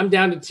Respect. I'm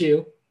down to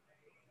 2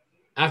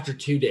 after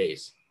 2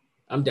 days.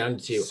 I'm down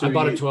to 2. So I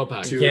bought a you-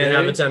 12-pack. two- Can't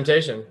have day? the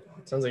temptation.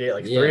 Sounds like you ate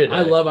like Yeah, 3 a day.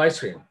 I love ice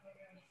cream.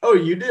 Oh,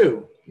 you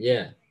do?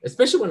 Yeah,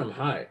 especially when I'm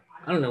high.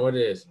 I don't know what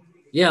it is.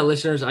 Yeah,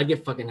 listeners, I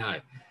get fucking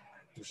high.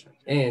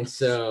 And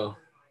so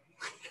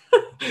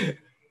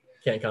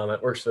Can't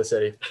comment. Works for the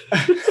city.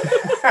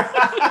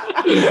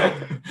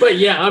 but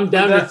yeah, I'm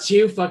down to That-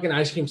 2 fucking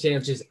ice cream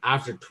sandwiches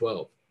after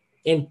 12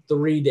 in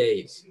 3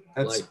 days.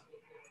 That's Like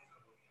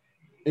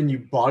and you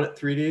bought it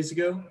 3 days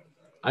ago?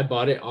 I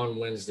bought it on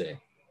Wednesday.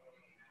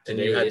 And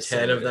Today you had is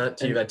 10 of Sunday.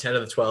 that. You've had 10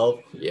 of the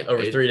 12 Yeah,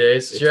 over it- 3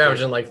 days. So it's you're fucking-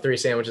 averaging like 3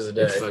 sandwiches a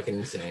day. It's fucking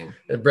insane.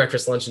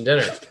 Breakfast, lunch, and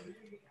dinner.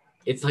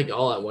 It's like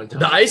all at one time.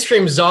 The ice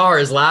cream czar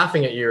is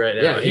laughing at you right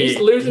now. Yeah, he's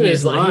losing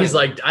his mind. He's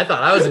like, I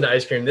thought I was into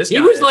ice cream. This He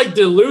guy was is. like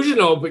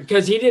delusional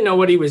because he didn't know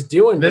what he was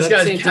doing. This but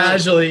at the guy's same time-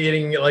 casually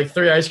eating like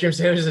 3 ice cream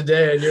sandwiches a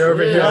day, and you're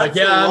over Yeah, here like,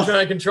 that's a yeah, I'm lot. trying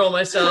to control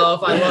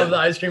myself. I love the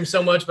ice cream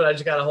so much, but I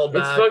just gotta hold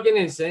It's back. fucking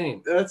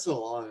insane. That's a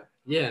lot.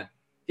 Yeah.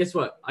 Guess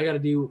what? I got to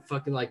do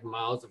fucking like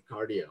miles of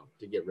cardio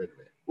to get rid of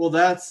it. Well,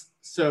 that's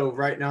so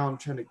right now I'm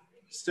trying to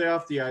stay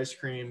off the ice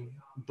cream,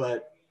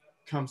 but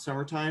come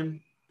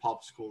summertime,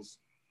 popsicles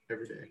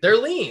every day. They're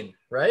lean,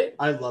 right?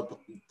 I love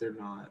them. They're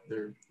not.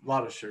 They're a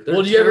lot of sugar.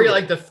 Well, do you ever get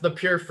like the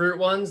pure fruit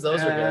ones?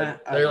 Those are good.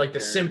 I They're don't like the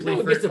care. simply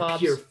No, fruit it's the pops.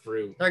 pure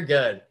fruit. They're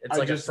good. It's I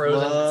like a just frozen.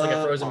 It's like a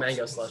love frozen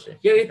mango popsicles. slushy.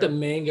 You gotta get the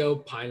mango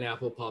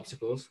pineapple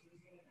popsicles.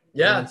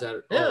 Yeah, ones that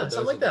are- yeah, oh, something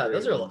those like are that.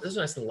 great Those ones. are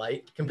nice and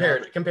light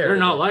compared. They're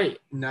not light.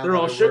 Now They're that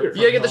all I work sugar. from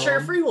You gotta get the home,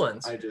 sugar-free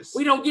ones. I just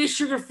We don't get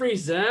sugar free,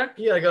 Zach.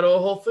 You gotta go to a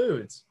Whole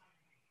Foods.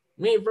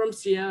 Me from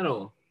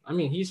Seattle. I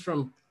mean, he's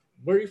from.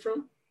 Where are you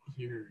from?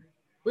 here.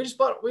 We just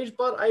bought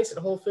ice at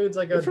Whole Foods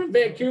like You're a. from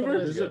Vancouver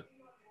days ago.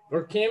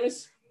 or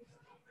Camas?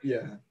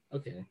 Yeah.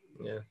 Okay.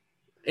 Yeah.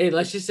 Hey,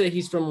 let's just say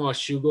he's from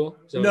Washougal.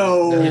 So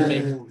No, it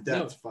make-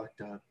 that's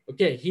fucked up.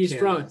 Okay, he's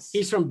Camas.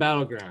 from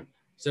Battleground.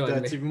 So it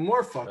That's ma- even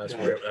more fucked That's up.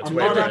 weird. That's I'm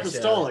weird. not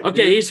apostolic.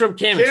 okay, dude. he's from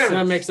Camas. So that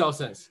Camas. makes all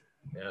sense.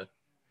 Yeah.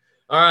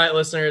 All right,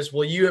 listeners.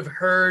 Well, you have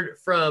heard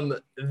from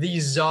the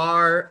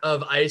czar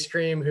of ice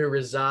cream who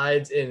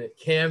resides in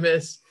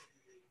Camas.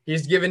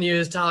 He's given you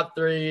his top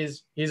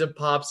threes. He's a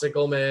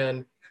popsicle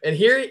man. And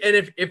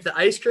if the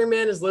ice cream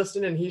man is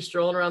listening and he's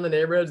strolling around the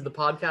neighborhoods of the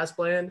podcast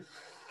plan,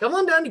 come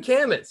on down to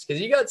Camas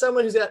because you got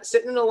someone who's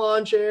sitting in a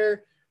lawn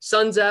chair,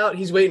 sun's out,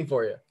 he's waiting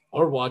for you.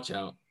 Or watch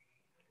out.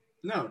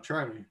 No,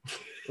 try me.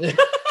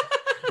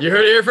 You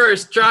heard it here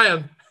first. Try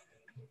them.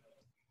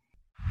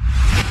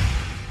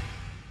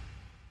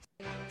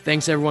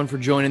 Thanks everyone for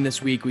joining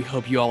this week. We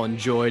hope you all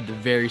enjoyed the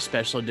very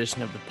special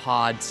edition of the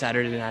pod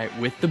Saturday night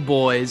with the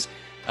boys.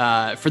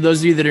 For those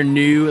of you that are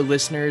new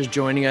listeners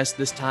joining us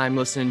this time,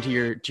 listening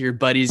to your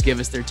buddies give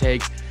us their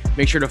takes,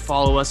 make sure to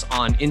follow us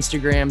on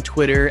Instagram,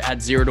 Twitter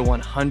at 0 to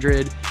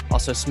 100.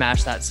 Also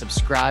smash that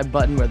subscribe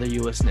button, whether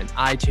you listen in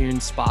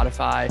iTunes,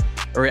 Spotify,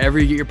 or wherever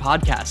you get your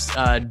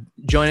podcasts.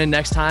 Join in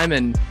next time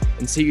and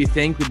see what you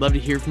think. We'd love to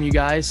hear from you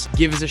guys.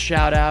 Give us a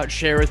shout out,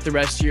 share with the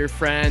rest of your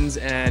friends,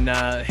 and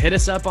hit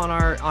us up on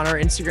our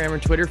Instagram or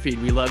Twitter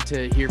feed. We love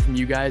to hear from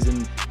you guys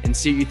and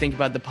see what you think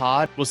about the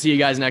pod. We'll see you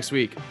guys next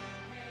week.